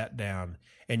everybody sat down,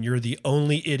 and you're the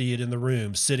only idiot in the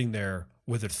room sitting there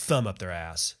with a thumb up their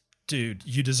ass. Dude,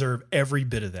 you deserve every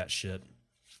bit of that shit.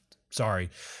 Sorry.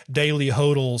 Daily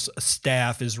Hodl's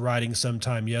staff is writing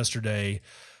sometime yesterday.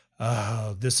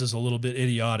 This is a little bit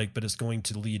idiotic, but it's going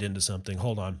to lead into something.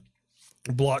 Hold on.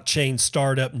 Blockchain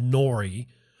startup Nori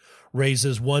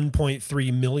raises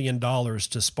 $1.3 million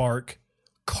to spark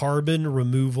carbon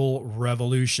removal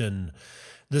revolution.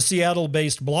 The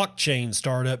Seattle-based blockchain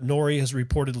startup Nori has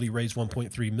reportedly raised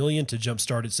 $1.3 million to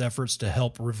jumpstart its efforts to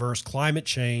help reverse climate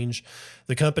change.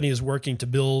 The company is working to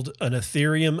build an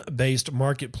Ethereum-based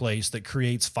marketplace that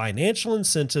creates financial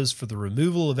incentives for the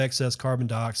removal of excess carbon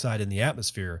dioxide in the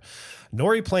atmosphere.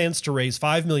 Nori plans to raise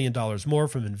 $5 million more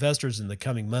from investors in the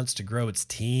coming months to grow its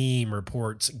team,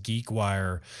 reports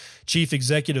GeekWire. Chief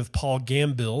Executive Paul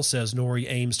Gambill says Nori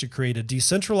aims to create a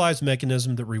decentralized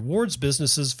mechanism that rewards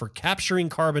businesses for capturing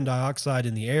carbon dioxide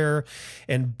in the air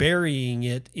and burying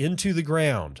it into the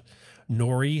ground.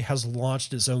 Nori has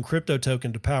launched its own crypto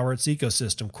token to power its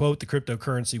ecosystem. Quote, the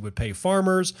cryptocurrency would pay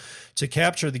farmers to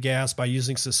capture the gas by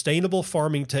using sustainable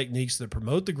farming techniques that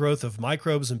promote the growth of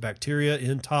microbes and bacteria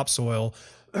in topsoil.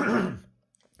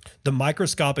 The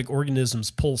microscopic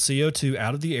organisms pull CO2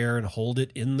 out of the air and hold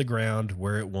it in the ground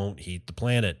where it won't heat the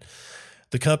planet.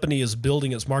 The company is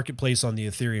building its marketplace on the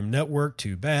Ethereum network.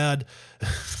 Too bad.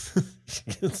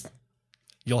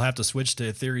 You'll have to switch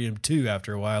to Ethereum 2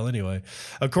 after a while anyway.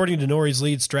 According to Nori's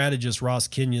lead strategist, Ross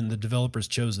Kenyon, the developers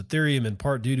chose Ethereum in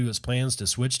part due to its plans to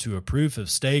switch to a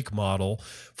proof-of-stake model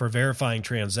for verifying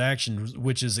transactions,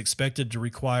 which is expected to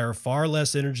require far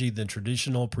less energy than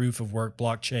traditional proof-of-work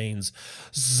blockchains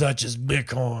such as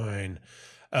Bitcoin.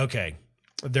 Okay,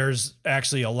 there's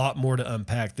actually a lot more to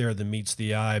unpack there than meets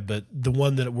the eye, but the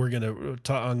one that I'm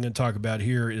going to talk about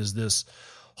here is this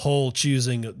whole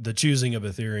choosing of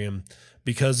Ethereum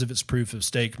because of its proof of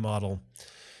stake model.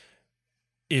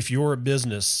 If you're a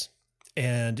business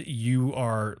and you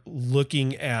are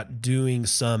looking at doing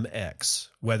some X,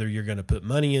 whether you're going to put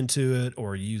money into it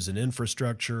or use an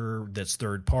infrastructure that's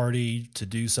third party to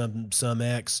do some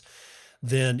X,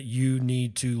 then you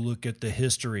need to look at the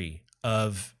history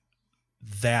of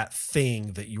that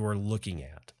thing that you're looking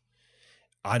at.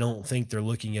 I don't think they're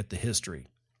looking at the history.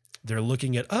 They're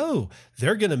looking at,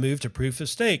 they're going to move to proof of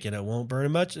stake and it won't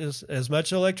burn as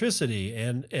much electricity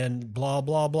and blah,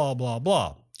 blah, blah, blah,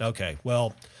 blah. Okay,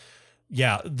 well,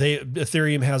 yeah,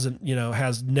 Ethereum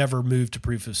has never moved to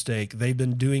proof of stake. They've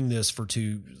been doing this for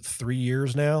 3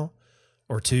 years now,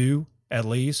 or 2 at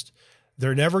least.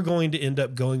 They're never going to end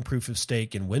up going proof of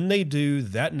stake. And when they do,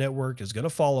 that network is going to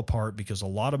fall apart because a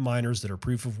lot of miners that are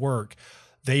proof of work,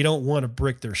 they don't want to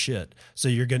brick their shit. So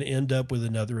you're going to end up with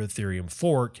another Ethereum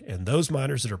fork. And those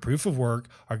miners that are proof of work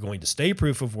are going to stay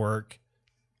proof of work.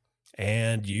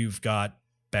 And you've got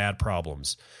bad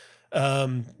problems.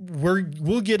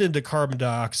 We'll get into carbon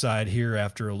dioxide here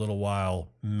after a little while,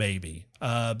 maybe.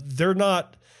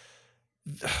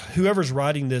 Whoever's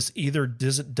writing this either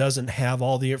doesn't have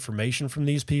all the information from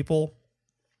these people,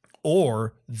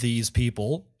 or these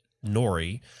people,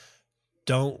 Nori,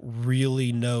 don't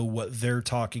really know what they're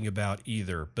talking about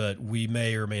either, but we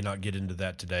may or may not get into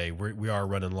that today. We are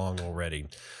running long already.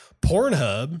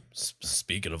 Pornhub,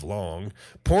 speaking of long,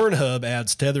 Pornhub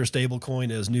adds Tether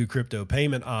stablecoin as new crypto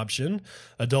payment option.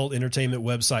 Adult entertainment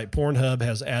website Pornhub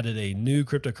has added a new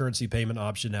cryptocurrency payment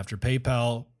option after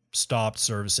PayPal stopped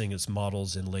servicing its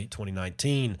models in late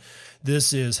 2019.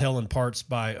 This is held in parts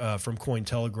from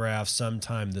Cointelegraph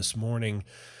sometime this morning.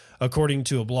 According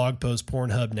to a blog post,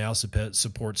 Pornhub now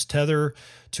supports Tether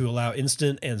to allow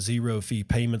instant and zero-fee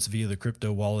payments via the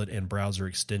crypto wallet and browser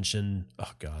extension. Oh,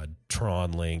 God,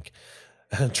 Tron Link.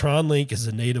 Tron Link is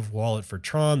a native wallet for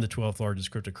Tron, the 12th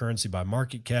largest cryptocurrency by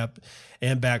market cap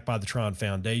and backed by the Tron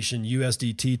Foundation.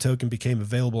 USDT token became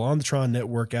available on the Tron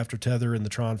network after Tether and the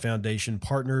Tron Foundation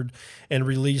partnered and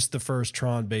released the first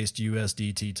Tron-based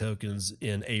USDT tokens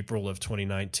in April of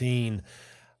 2019.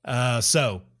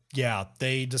 Yeah,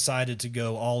 they decided to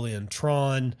go all in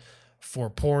Tron for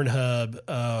Pornhub.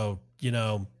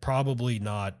 Probably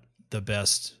not the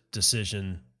best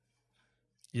decision.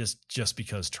 Just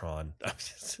because Tron,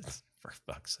 for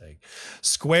fuck's sake.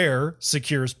 Square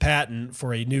secures patent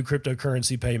for a new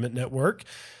cryptocurrency payment network.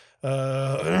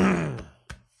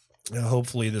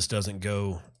 Hopefully this doesn't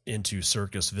go into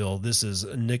Circusville. This is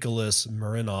Nicholas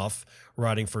Marinoff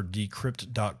writing for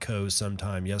Decrypt.co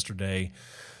sometime yesterday.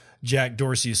 Jack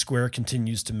Dorsey's Square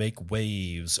continues to make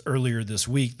waves. Earlier this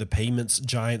week, the payments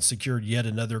giant secured yet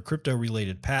another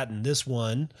crypto-related patent. This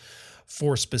one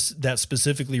that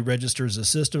specifically registers a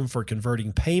system for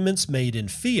converting payments made in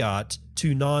fiat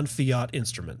to non-fiat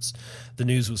instruments. The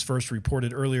news was first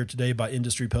reported earlier today by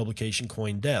industry publication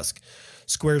CoinDesk.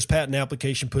 Square's patent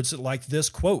application puts it like this,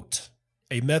 quote,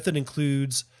 "A method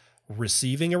includes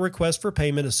receiving a request for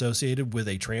payment associated with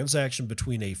a transaction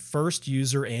between a first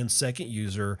user and second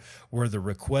user where the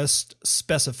request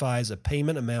specifies a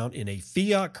payment amount in a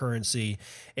fiat currency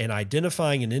and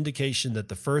identifying an indication that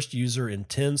the first user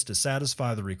intends to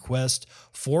satisfy the request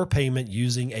for payment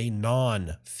using a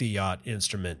non-fiat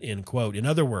instrument, end quote. In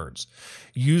other words,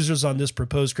 users on this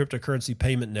proposed cryptocurrency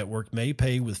payment network may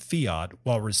pay with fiat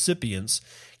while recipients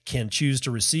can choose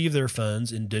to receive their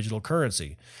funds in digital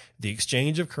currency. The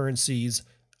exchange of currencies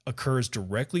occurs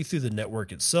directly through the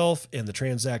network itself, and the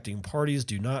transacting parties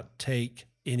do not take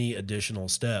any additional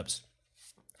steps.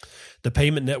 The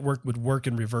payment network would work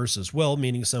in reverse as well,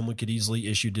 meaning someone could easily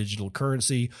issue digital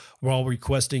currency while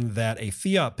requesting that a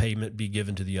fiat payment be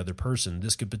given to the other person.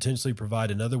 This could potentially provide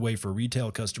another way for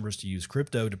retail customers to use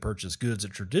crypto to purchase goods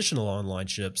at traditional online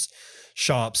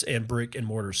shops and brick and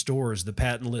mortar stores. The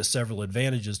patent lists several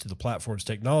advantages to the platform's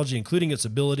technology, including its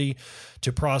ability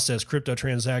to process crypto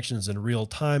transactions in real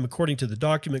time. According to the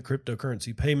document,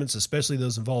 cryptocurrency payments, especially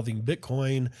those involving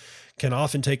Bitcoin, can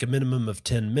often take a minimum of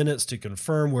 10 minutes to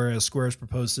confirm, whereas Square's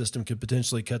proposed system could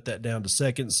potentially cut that down to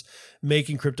seconds,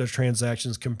 making crypto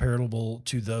transactions comparable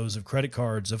to those of credit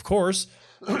cards. Of course,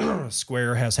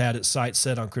 Square has had its sights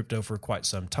set on crypto for quite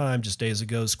some time. Just days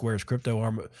ago, Square's crypto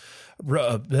arm,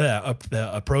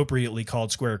 appropriately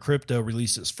called Square Crypto,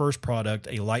 released its first product,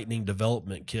 a Lightning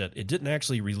development kit. It didn't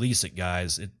actually release it,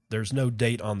 guys. There's no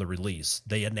date on the release.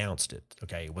 They announced it.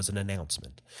 Okay, it was an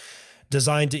announcement.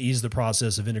 Designed to ease the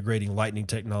process of integrating Lightning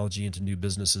technology into new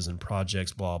businesses and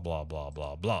projects, blah, blah, blah,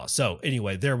 blah, blah. So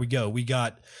anyway, there we go. We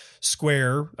got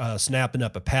Square snapping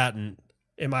up a patent.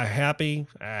 Am I happy?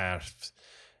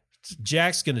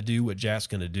 Jack's going to do what Jack's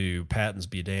going to do. Patents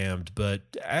be damned. But,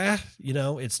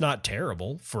 it's not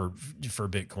terrible for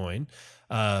Bitcoin.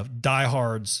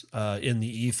 Diehards in the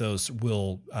ethos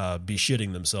will be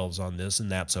shitting themselves on this,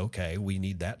 and that's okay. We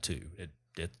need that too.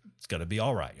 It's going to be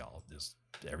all right, y'all.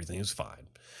 Everything is fine.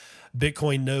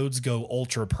 Bitcoin nodes go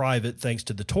ultra private thanks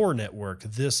to the Tor network.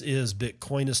 This is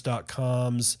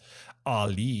Bitcoinist.com's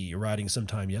Ali writing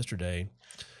sometime yesterday.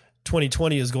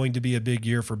 2020 is going to be a big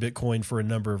year for Bitcoin for a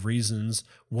number of reasons.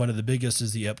 One of the biggest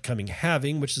is the upcoming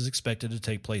halving, which is expected to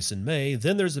take place in May.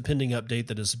 Then there's a pending update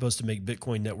that is supposed to make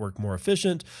Bitcoin network more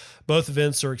efficient. Both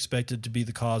events are expected to be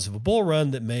the cause of a bull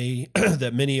run that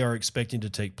many are expecting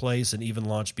to take place and even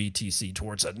launch BTC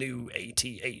towards a new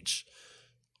ATH.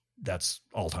 That's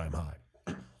all-time high.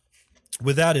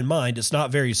 With that in mind, it's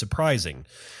not very surprising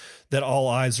that all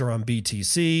eyes are on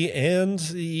BTC, and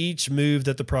each move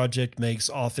that the project makes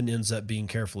often ends up being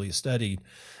carefully studied.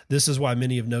 This is why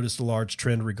many have noticed a large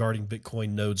trend regarding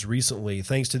Bitcoin nodes recently.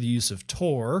 Thanks to the use of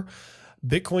Tor,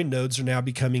 Bitcoin nodes are now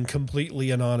becoming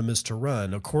completely anonymous to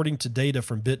run. According to data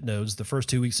from BitNodes, the first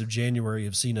 2 weeks of January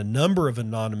have seen a number of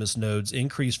anonymous nodes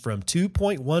increase from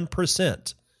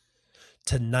 2.1%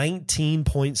 to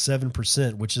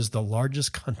 19.7%, which is the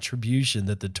largest contribution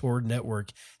that the Tor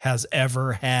network has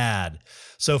ever had.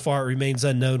 So far, it remains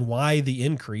unknown why the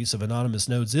increase of anonymous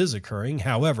nodes is occurring.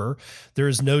 However, there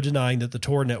is no denying that the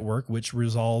Tor network, which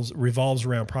revolves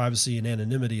around privacy and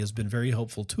anonymity, has been a very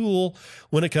helpful tool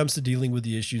when it comes to dealing with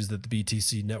the issues that the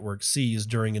BTC network sees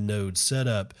during a node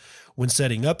setup. When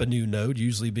setting up a new node,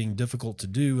 usually being difficult to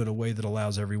do in a way that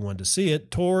allows everyone to see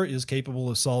it, Tor is capable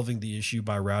of solving the issue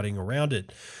by routing around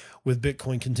it. With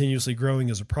Bitcoin continuously growing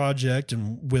as a project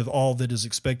and with all that is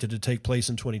expected to take place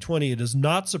in 2020, it is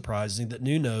not surprising that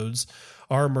new nodes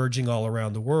are emerging all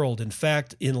around the world. In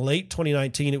fact, in late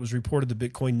 2019, it was reported that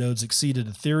Bitcoin nodes exceeded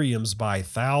Ethereum's by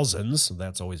thousands.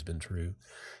 That's always been true.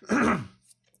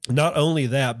 Not only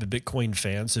that, but Bitcoin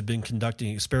fans have been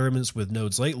conducting experiments with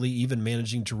nodes lately, even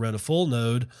managing to run a full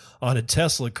node on a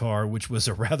Tesla car, which was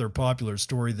a rather popular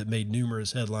story that made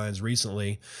numerous headlines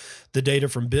recently. The data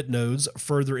from BitNodes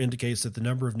further indicates that the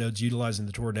number of nodes utilizing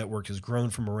the Tor network has grown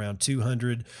from around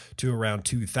 200 to around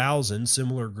 2,000.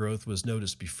 Similar growth was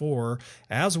noticed before,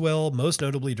 as well, most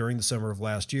notably during the summer of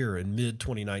last year. In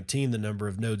mid-2019, the number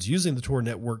of nodes using the Tor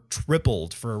network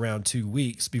tripled for around 2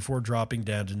 weeks before dropping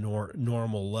down to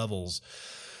normal levels.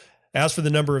 As for the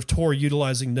number of Tor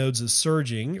utilizing nodes is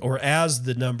surging,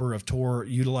 the number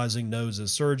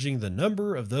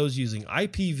of those using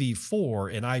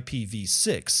IPv4 and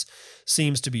IPv6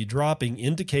 seems to be dropping,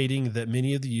 indicating that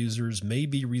many of the users may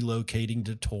be relocating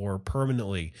to Tor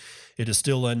permanently. It is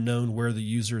still unknown where the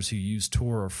users who use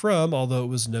Tor are from, although it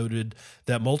was noted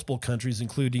that multiple countries,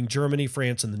 including Germany,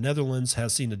 France, and the Netherlands,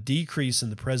 have seen a decrease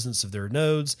in the presence of their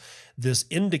nodes. This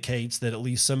indicates that at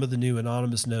least some of the new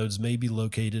anonymous nodes may be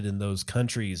located in those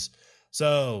countries.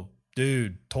 So,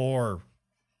 dude, Tor,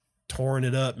 touring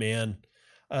it up, man.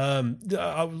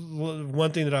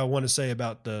 One thing that I want to say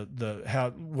about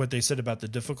what they said about the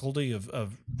difficulty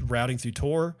of routing through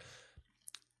Tor,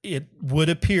 it would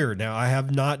appear, now I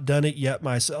have not done it yet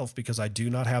myself because I do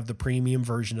not have the premium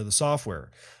version of the software.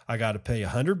 I got to pay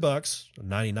 $100,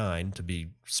 99 to be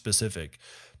specific,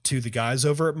 to the guys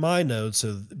over at MyNode.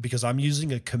 So because I'm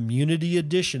using a community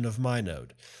edition of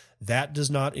MyNode, that does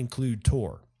not include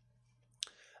Tor.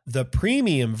 The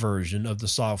premium version of the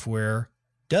software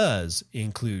does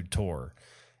include Tor.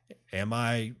 Am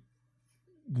I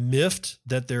miffed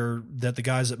that the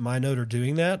guys at MyNode are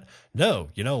doing that?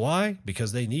 No. You know why?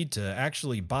 Because they need to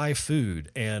actually buy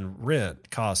food, and rent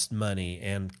costs money,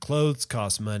 and clothes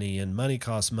cost money, and money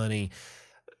costs money.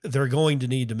 They're going to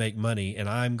need to make money, and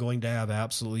I'm going to have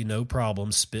absolutely no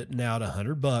problem spitting out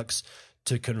 $100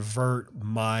 to convert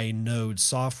MyNode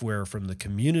software from the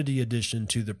community edition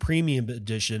to the premium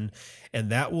edition, and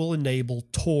that will enable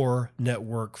Tor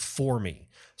network for me.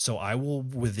 So I will,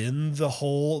 within the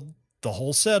whole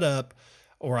setup,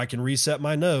 or I can reset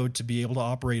my node to be able to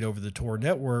operate over the Tor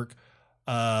network,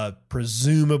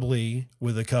 presumably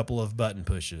with a couple of button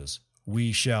pushes.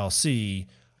 We shall see.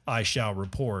 I shall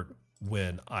report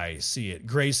when I see it.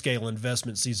 Grayscale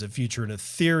Investment sees a future in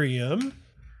Ethereum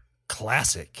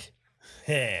Classic.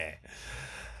 Grayscale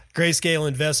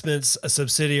Investments, a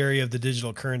subsidiary of the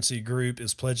Digital Currency Group,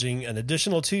 is pledging an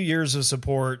additional 2 years of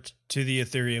support to the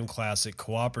Ethereum Classic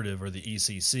Cooperative, or the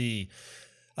ECC.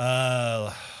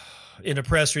 In a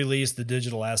press release, the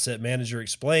digital asset manager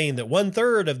explained that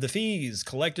 1/3 of the fees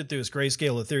collected through its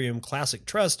Grayscale Ethereum Classic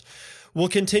Trust will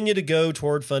continue to go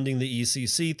toward funding the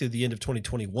ECC through the end of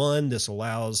 2021. This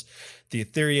allows the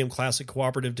Ethereum Classic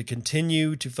Cooperative to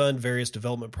continue to fund various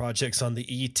development projects on the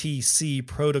ETC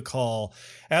protocol.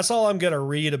 That's all I'm going to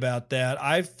read about that.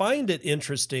 I find it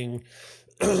interesting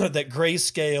that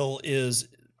Grayscale is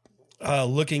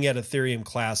looking at Ethereum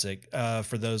Classic,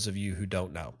 for those of you who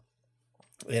don't know.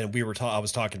 And I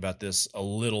was talking about this a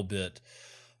little bit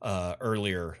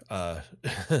earlier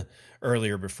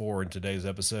before in today's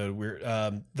episode.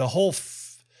 The whole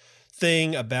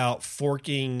thing about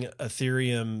forking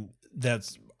Ethereum,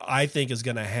 that's, I think, is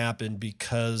going to happen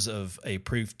because of a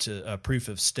proof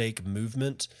of stake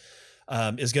movement,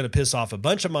 is going to piss off a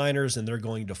bunch of miners, and they're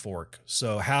going to fork.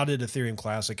 So how did Ethereum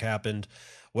Classic happen?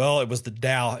 Well, it was the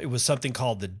DAO. It was something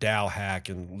called the DAO hack,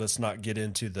 and let's not get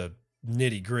into the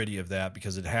nitty gritty of that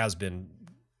because it has been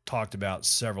talked about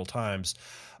several times.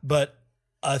 But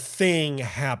a thing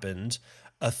happened,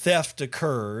 a theft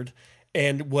occurred,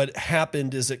 and what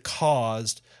happened is it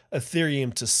caused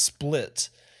Ethereum to split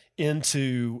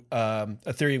into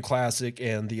Ethereum Classic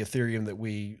and the Ethereum that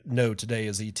we know today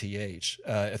as ETH.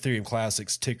 Ethereum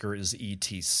Classic's ticker is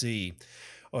ETC.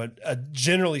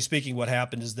 Generally speaking, what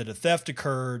happened is that a theft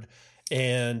occurred,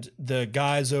 and the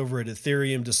guys over at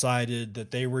Ethereum decided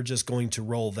that they were just going to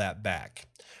roll that back,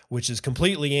 which is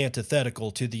completely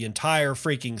antithetical to the entire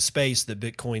freaking space that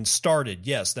Bitcoin started.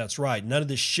 Yes, that's right. None of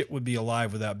this shit would be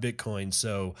alive without Bitcoin,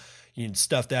 so you can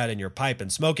stuff that in your pipe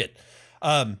and smoke it.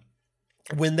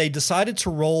 When they decided to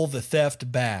roll the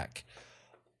theft back,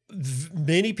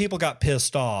 many people got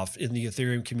pissed off in the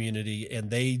Ethereum community, and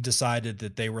they decided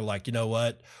that they were like, you know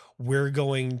what? We're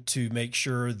going to make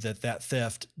sure that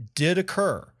theft did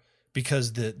occur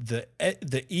because the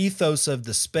ethos of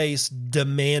the space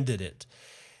demanded it.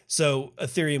 So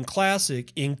Ethereum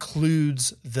Classic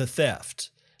includes the theft.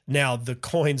 Now, the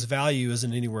coin's value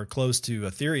isn't anywhere close to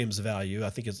Ethereum's value. I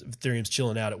think Ethereum's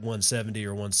chilling out at 170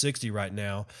 or 160 right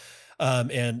now.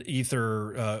 And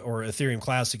Ether or Ethereum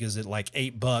Classic is at like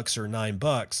 $8 or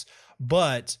 $9.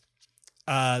 But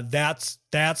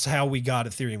that's how we got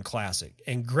Ethereum Classic.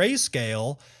 And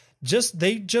Grayscale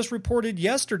they just reported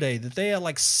yesterday that they had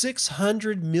like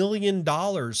 $600 million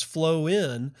flow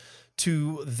in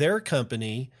to their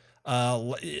company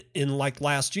in like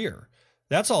last year.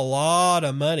 That's a lot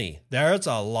of money. That's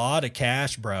a lot of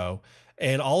cash, bro.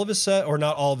 And all of a sudden, or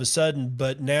not all of a sudden,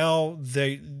 but now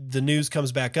the news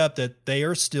comes back up that they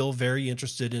are still very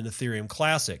interested in Ethereum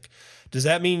Classic. Does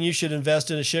that mean you should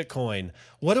invest in a shitcoin?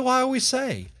 What do I always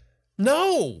say?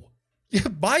 No.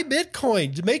 Buy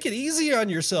Bitcoin to make it easier on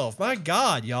yourself. My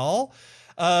God, y'all.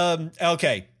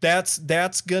 Okay,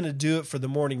 that's going to do it for the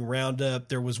morning roundup.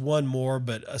 There was one more,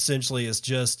 but essentially it's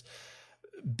just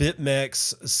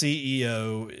BitMEX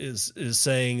CEO is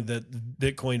saying that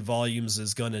Bitcoin volumes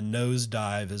is going to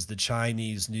nosedive as the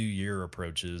Chinese New Year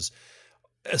approaches.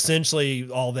 essentially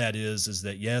all that is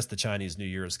that, yes, the Chinese New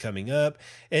Year is coming up.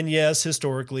 And yes,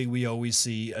 historically, we always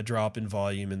see a drop in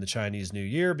volume in the Chinese New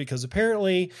Year because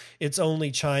apparently it's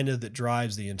only China that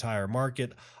drives the entire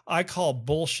market. I call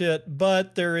bullshit,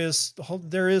 but there is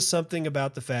something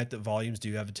about the fact that volumes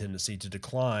do have a tendency to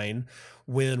decline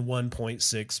when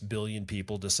 1.6 billion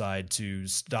people decide to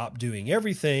stop doing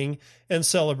everything and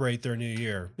celebrate their new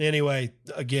year. Anyway,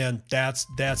 again, that's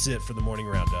it for the morning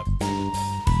roundup.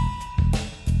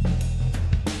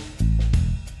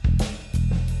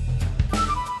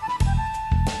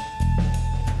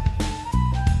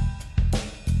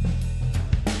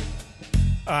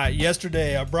 All right,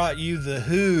 yesterday I brought you The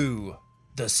Who,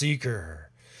 The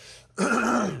Seeker.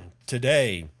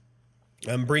 Today,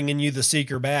 I'm bringing you The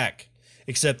Seeker back,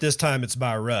 except this time it's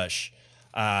by Rush,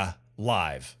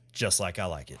 live, just like I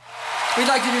like it. We'd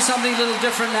like to do something a little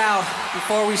different now.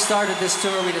 Before we started this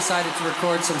tour, we decided to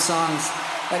record some songs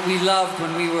that we loved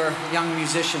when we were young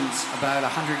musicians about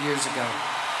 100 years ago.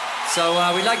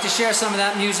 So we'd like to share some of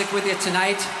that music with you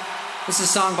tonight. This is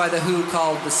a song by The Who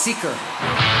called The Seeker.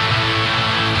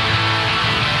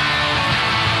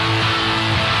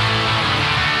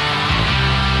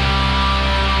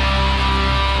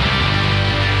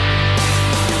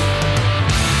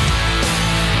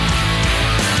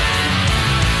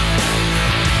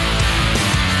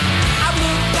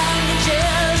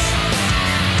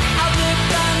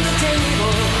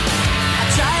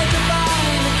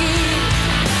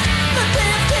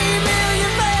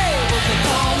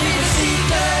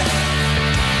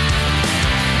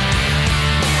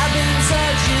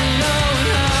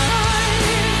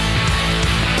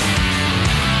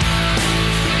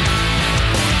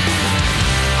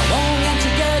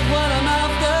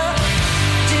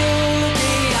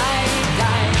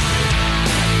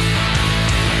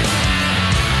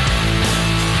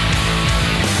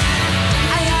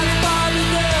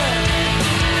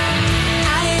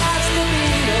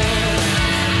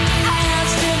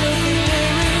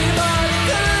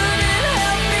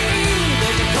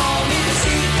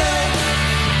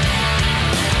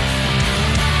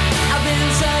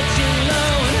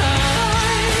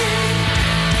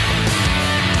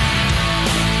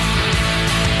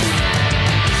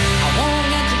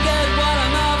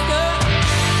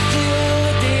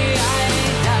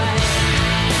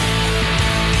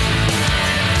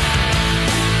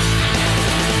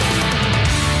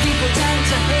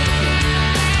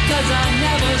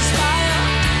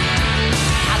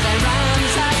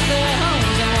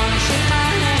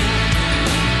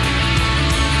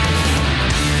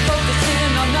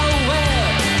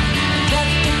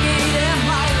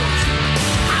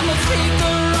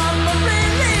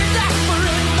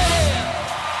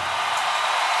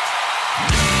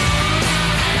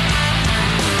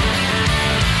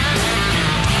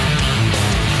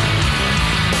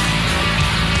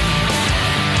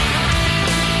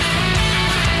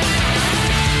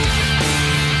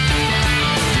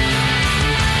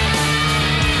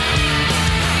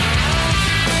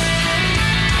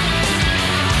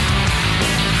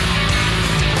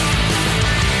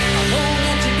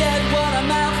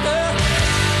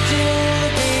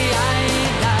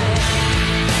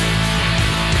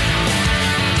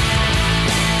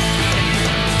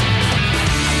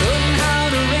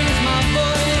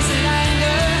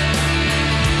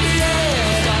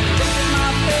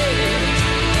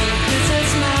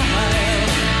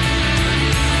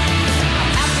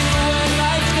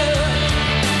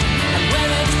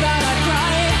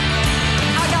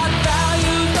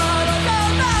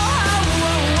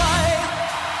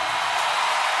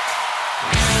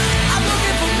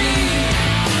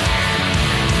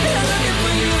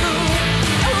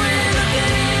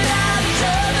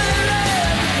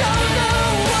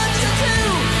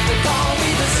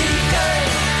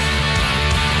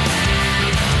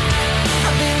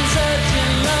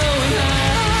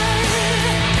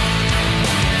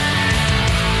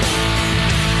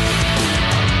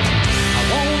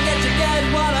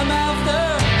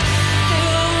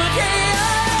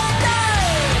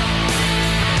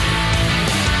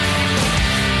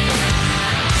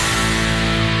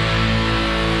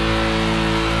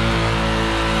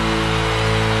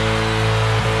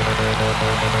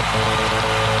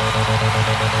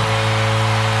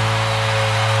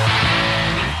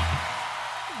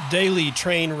 Daily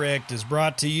Trainwrecked is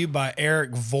brought to you by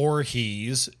Eric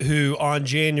Voorhees, who on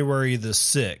January the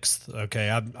 6th, okay,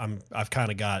 I've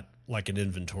kind of got like an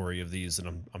inventory of these that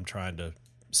I'm trying to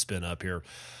spin up here.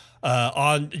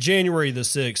 On January the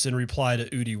 6th, in reply to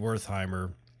Udi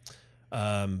Wertheimer,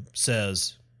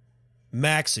 says,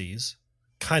 Maxis,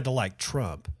 kind of like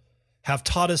Trump, have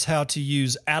taught us how to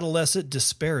use adolescent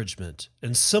disparagement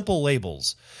and simple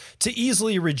labels to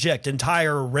easily reject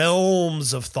entire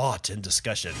realms of thought and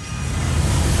discussion.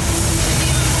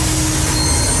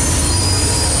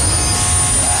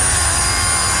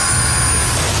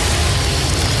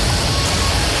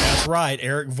 That's right.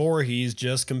 Eric Voorhees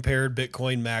just compared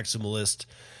Bitcoin maximalists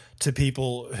to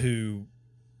people who,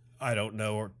 I don't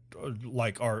know,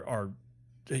 are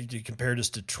he compared us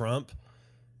to Trump.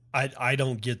 I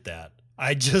don't get that.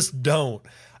 I just don't.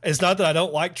 It's not that I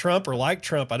don't like Trump or like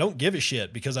Trump. I don't give a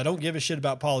shit because I don't give a shit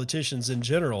about politicians in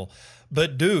general.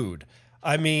 But dude,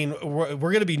 I mean, we're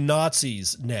going to be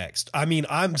Nazis next. I mean,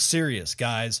 I'm serious,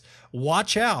 guys.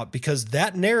 Watch out because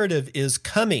that narrative is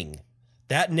coming.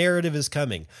 That narrative is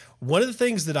coming. One of the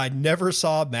things that I never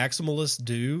saw maximalists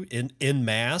do in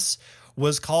mass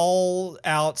was call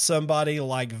out somebody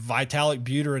like Vitalik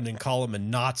Buterin and call him a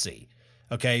Nazi.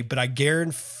 Okay, but I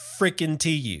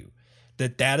guarantee you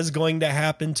that is going to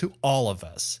happen to all of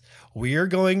us. We are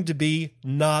going to be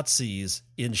Nazis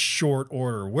in short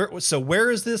order.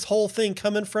 Where is this whole thing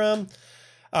coming from?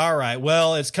 All right,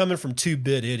 well, it's coming from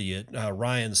 2-Bit Idiot,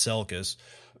 Ryan Selkis.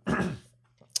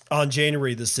 On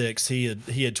January the 6th,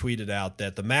 he had tweeted out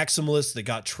that the maximalists that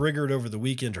got triggered over the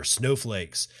weekend are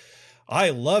snowflakes. I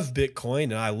love Bitcoin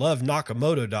and I love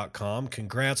Nakamoto.com.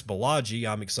 Congrats, Balaji.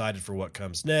 I'm excited for what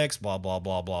comes next. Blah, blah,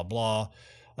 blah, blah, blah.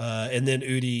 And then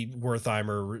Udi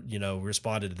Wertheimer,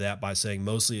 responded to that by saying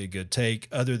mostly a good take,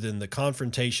 other than the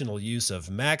confrontational use of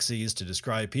maxis to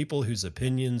describe people whose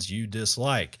opinions you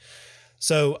dislike.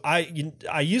 So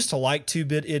I used to like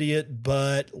 2-Bit Idiot,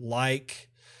 but like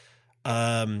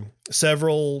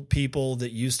several people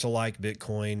that used to like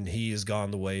Bitcoin, he has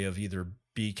gone the way of either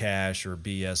Bcash or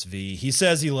BSV. He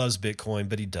says he loves Bitcoin,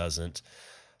 but he doesn't.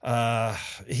 I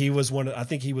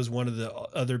think he was one of the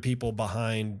other people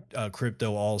behind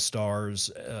Crypto All Stars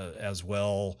as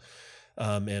well.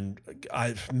 And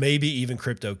maybe even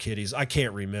Crypto Kitties. I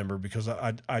can't remember because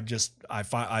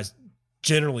I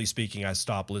generally speaking, I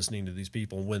stop listening to these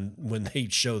people when they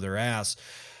show their ass.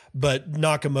 But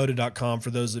Nakamoto.com, for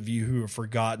those of you who have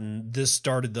forgotten, this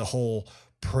started the whole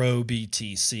pro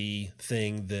BTC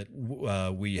thing that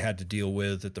we had to deal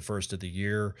with at the first of the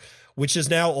year, which is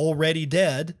now already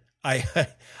dead. I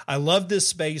love this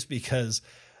space because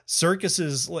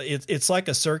circuses, it's like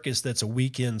a circus that's a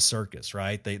weekend circus,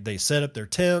 right? They set up their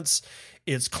tents,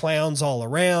 it's clowns all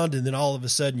around, and then all of a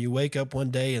sudden you wake up one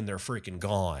day and they're freaking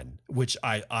gone, which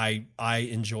I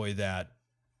enjoy that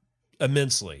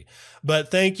immensely. But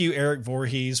thank you, Eric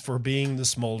Voorhees, for being the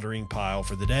smoldering pile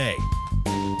for the day.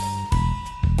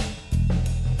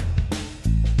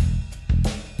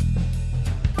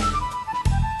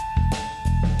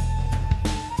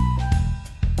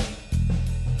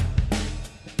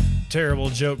 Terrible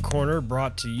Joke Corner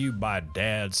brought to you by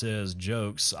Dad Says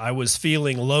Jokes. I was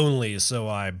feeling lonely, so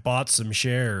I bought some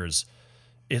shares.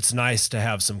 It's nice to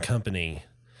have some company.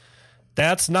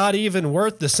 That's not even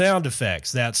worth the sound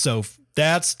effects.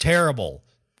 That's terrible.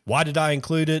 Why did I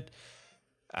include it?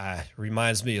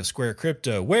 Reminds me of Square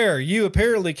Crypto, where you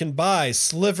apparently can buy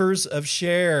slivers of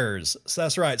shares. So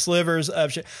that's right, slivers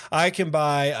of shares. I can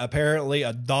buy apparently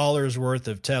 $1 worth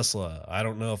of Tesla. I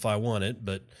don't know if I want it,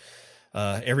 but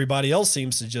everybody else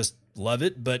seems to just love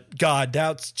it. But God,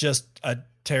 that's just a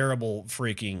terrible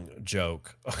freaking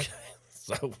joke. Okay,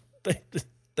 so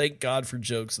thank God for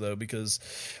jokes, though, because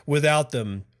without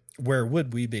them, where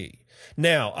would we be?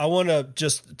 Now, I want to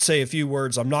just say a few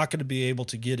words. I'm not going to be able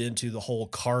to get into the whole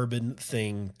carbon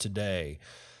thing today.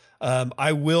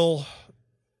 I will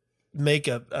make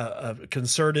a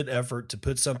concerted effort to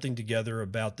put something together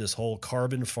about this whole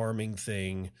carbon farming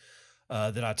thing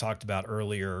that I talked about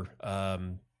earlier.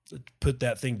 Put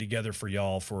that thing together for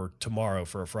y'all for tomorrow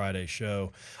for a Friday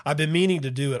show. I've been meaning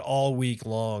to do it all week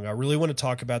long. I really want to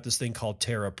talk about this thing called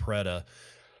Terra Preta.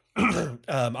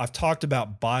 I've talked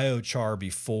about biochar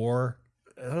before,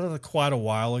 quite a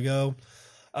while ago.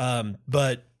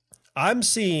 But I'm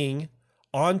seeing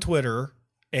on Twitter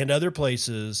and other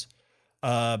places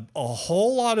a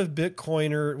whole lot of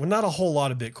not a whole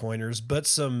lot of Bitcoiners, but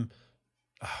some,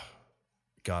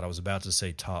 God, I was about to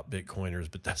say top Bitcoiners,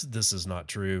 but this is not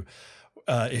true.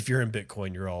 If you're in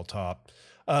Bitcoin, you're all top.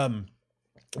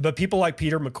 But people like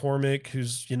Peter McCormick,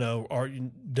 who's,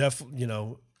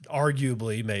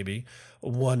 arguably maybe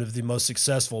one of the most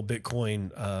successful Bitcoin,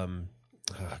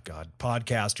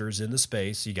 podcasters in the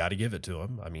space. You got to give it to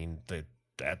him. I mean,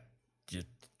 that's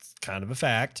kind of a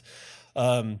fact.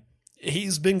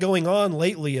 He's been going on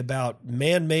lately about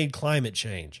man-made climate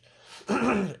change.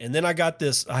 And then I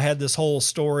had this whole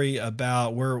story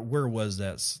about where was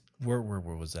that? Where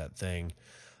was that thing?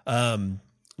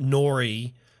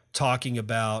 Nori talking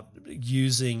about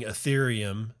using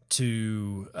Ethereum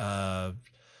to,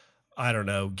 I don't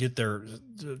know, get their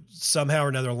somehow or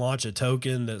another launch a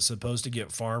token that's supposed to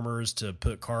get farmers to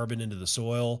put carbon into the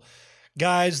soil.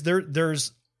 Guys,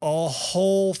 there's a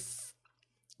whole,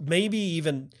 maybe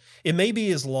even, it may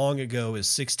be as long ago as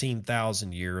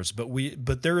 16,000 years,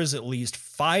 but there is at least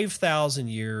 5,000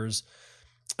 years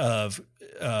of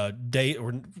date,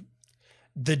 or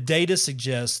the data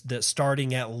suggests that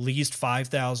starting at least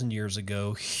 5,000 years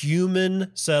ago,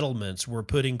 human settlements were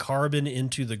putting carbon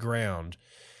into the ground,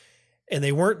 and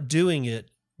they weren't doing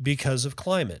it because of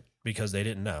climate, because they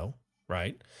didn't know,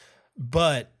 right?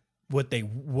 But what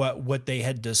they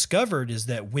had discovered is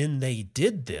that when they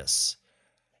did this,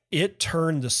 it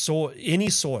turned the soil, any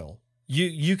soil,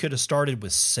 you could have started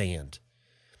with sand.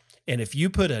 And if you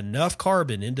put enough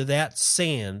carbon into that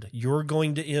sand, you're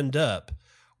going to end up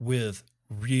with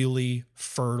really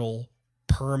fertile,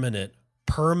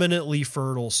 permanently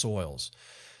fertile soils.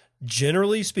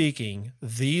 Generally speaking,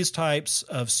 these types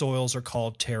of soils are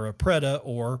called terra preta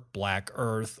or black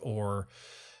earth, or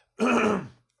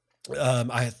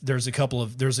there's a couple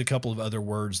of other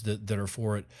words that are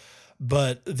for it,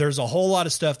 but there's a whole lot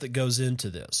of stuff that goes into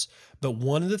this. But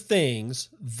one of the things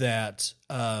that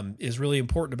is really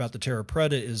important about the terra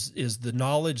preta is the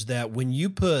knowledge that when you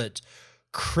put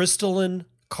crystalline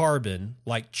carbon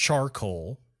like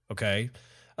charcoal, okay,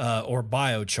 or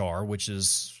biochar, which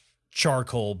is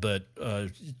charcoal, but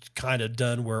kind of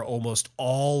done where almost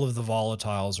all of the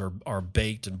volatiles are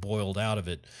baked and boiled out of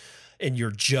it, and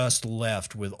you're just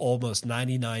left with almost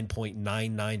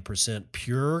 99.99%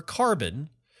 pure carbon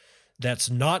that's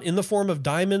not in the form of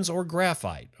diamonds or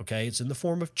graphite, okay? It's in the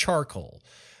form of charcoal.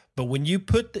 But when you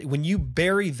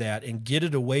bury that and get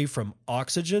it away from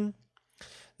oxygen,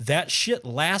 that shit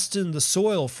lasts in the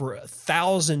soil for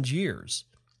 1,000 years.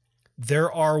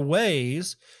 There are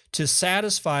ways to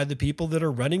satisfy the people that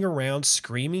are running around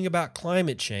screaming about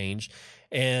climate change,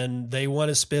 and they want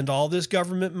to spend all this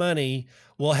government money.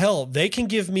 Well, hell, they can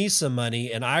give me some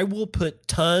money and I will put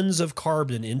tons of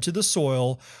carbon into the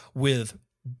soil with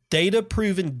data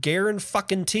proven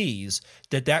guarantees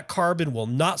that carbon will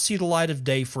not see the light of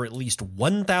day for at least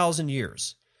 1,000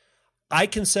 years. I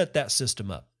can set that system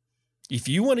up. If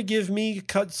you want to give me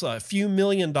a few $1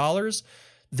 million,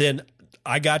 then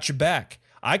I got your back.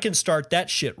 I can start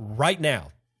that shit right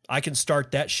now.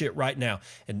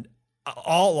 And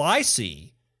all I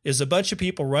see is a bunch of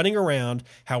people running around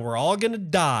how we're all going to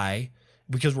die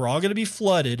because we're all going to be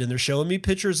flooded. And they're showing me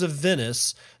pictures of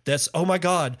Venice. That's, oh my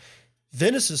God,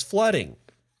 Venice is flooding.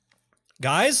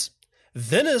 Guys,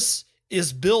 Venice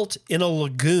is built in a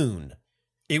lagoon.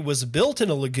 It was built in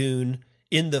a lagoon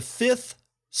in the 5th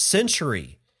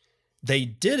century. They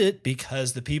did it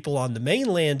because the people on the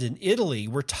mainland in Italy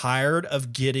were tired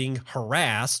of getting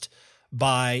harassed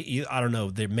by, I don't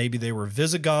know, maybe they were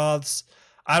Visigoths.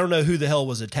 I don't know who the hell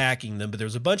was attacking them, but there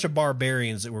was a bunch of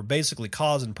barbarians that were basically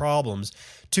causing problems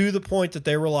to the point that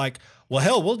they were like, well,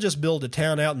 hell, we'll just build a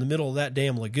town out in the middle of that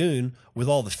damn lagoon with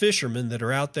all the fishermen that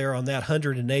are out there on that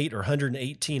 108 or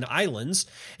 118 islands,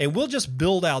 and we'll just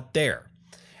build out there.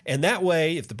 And that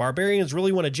way, if the barbarians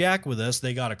really want to jack with us,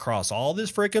 they got to cross all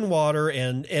this freaking water,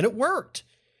 and it worked.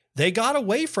 They got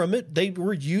away from it. They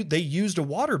used a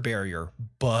water barrier,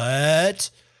 but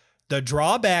the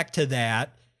drawback to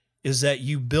that is that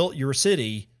you built your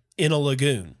city in a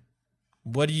lagoon.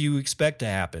 What do you expect to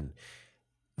happen?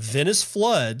 Venice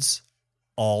floods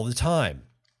all the time.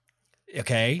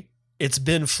 Okay? It's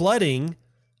been flooding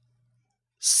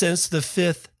since the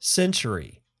 5th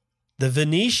century. The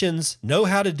Venetians know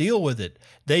how to deal with it.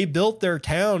 They built their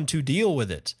town to deal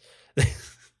with it.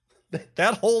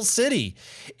 That whole city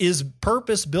is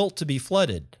purpose-built to be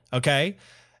flooded, okay?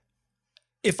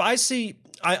 If I see,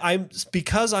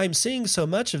 because I'm seeing so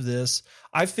much of this,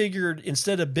 I figured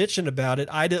instead of bitching about it,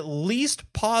 I'd at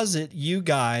least posit you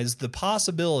guys the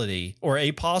possibility or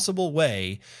a possible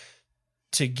way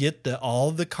to get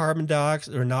all the carbon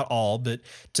dioxide, or not all, but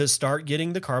to start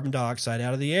getting the carbon dioxide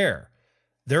out of the air.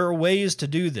 There are ways to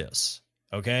do this,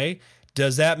 okay?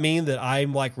 Does that mean that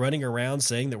I'm like running around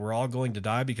saying that we're all going to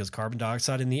die because carbon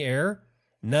dioxide in the air?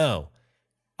 No.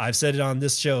 I've said it on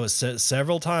this show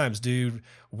several times, dude.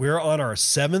 We're on our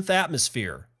 7th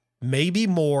atmosphere, maybe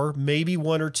more, maybe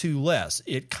 1 or 2 less.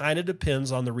 It kind of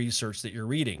depends on the research that you're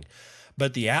reading.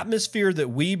 But the atmosphere that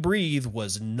we breathe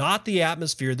was not the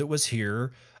atmosphere that was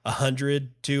here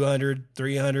 100, 200,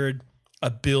 300, a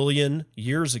billion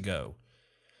years ago.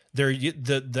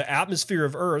 The atmosphere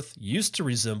of Earth used to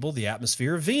resemble the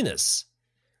atmosphere of Venus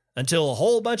until a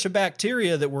whole bunch of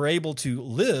bacteria that were able to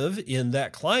live in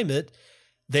that climate,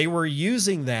 they were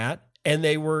using that And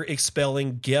they were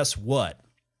expelling, guess what?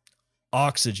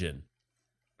 Oxygen.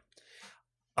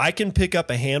 I can pick up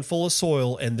a handful of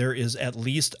soil and there is at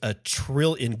least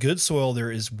in good soil,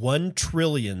 there is 1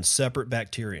 trillion separate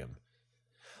bacterium.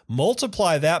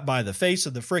 Multiply that by the face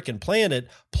of the frickin' planet,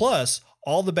 plus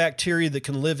all the bacteria that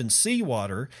can live in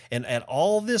seawater. And at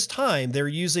all this time, they're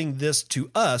using this,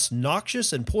 to us,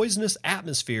 noxious and poisonous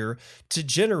atmosphere to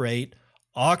generate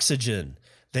oxygen.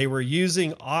 They were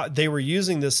using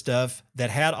this stuff that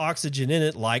had oxygen in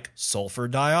it, like sulfur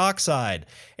dioxide,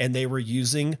 and they were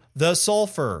using the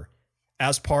sulfur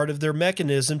as part of their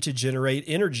mechanism to generate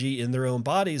energy in their own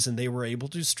bodies, and they were able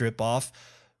to strip off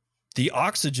the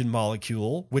oxygen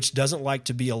molecule, which doesn't like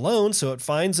to be alone, so it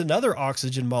finds another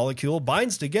oxygen molecule,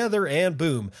 binds together, and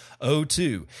boom,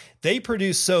 O2. They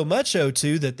produced so much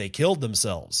O2 that they killed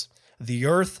themselves. The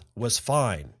Earth was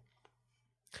fine.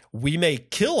 We may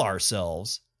kill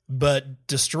ourselves, but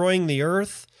destroying the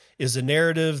Earth is a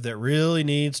narrative that really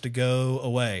needs to go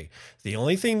away. The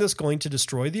only thing that's going to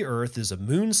destroy the Earth is a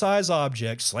moon-sized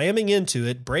object slamming into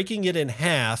it, breaking it in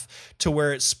half to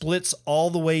where it splits all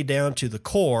the way down to the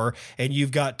core, and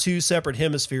you've got 2 separate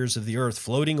hemispheres of the Earth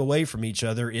floating away from each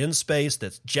other in space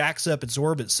that jacks up its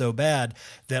orbit so bad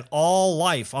that all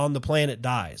life on the planet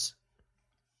dies.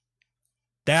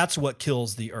 That's what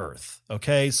kills the Earth.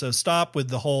 Okay, so stop with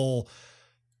the whole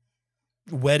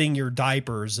wetting your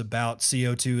diapers about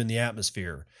CO2 in the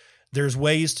atmosphere. There's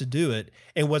ways to do it.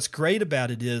 And what's great about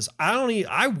it is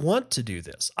I want to do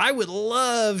this. I would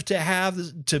love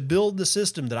to build the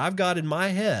system that I've got in my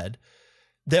head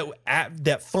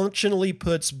that functionally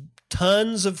puts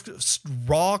tons of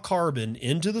raw carbon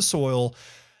into the soil,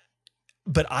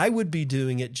 but I would be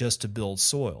doing it just to build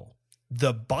soil.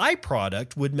 The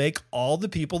byproduct would make all the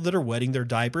people that are wetting their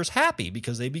diapers happy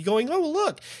because they'd be going, oh,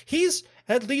 look, he's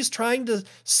at least trying to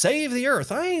save the Earth.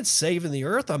 I ain't saving the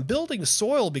Earth. I'm building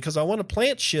soil because I want to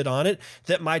plant shit on it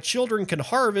that my children can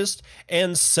harvest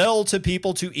and sell to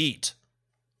people to eat.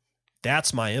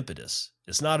 That's my impetus.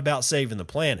 It's not about saving the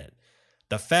planet.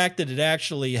 The fact that it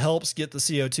actually helps get the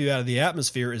CO2 out of the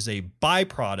atmosphere is a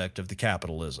byproduct of the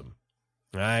capitalism.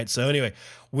 All right. So anyway,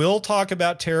 we'll talk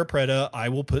about Terra Preta. I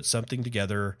will put something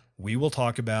together. We will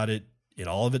talk about it in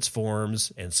all of its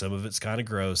forms, and some of it's kind of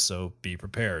gross, so be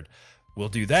prepared. We'll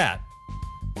do that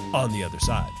on the other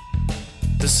side.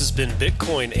 This has been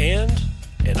Bitcoin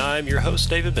and I'm your host,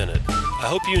 David Bennett. I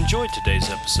hope you enjoyed today's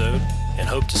episode and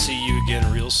hope to see you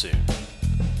again real soon.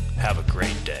 Have a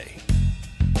great day.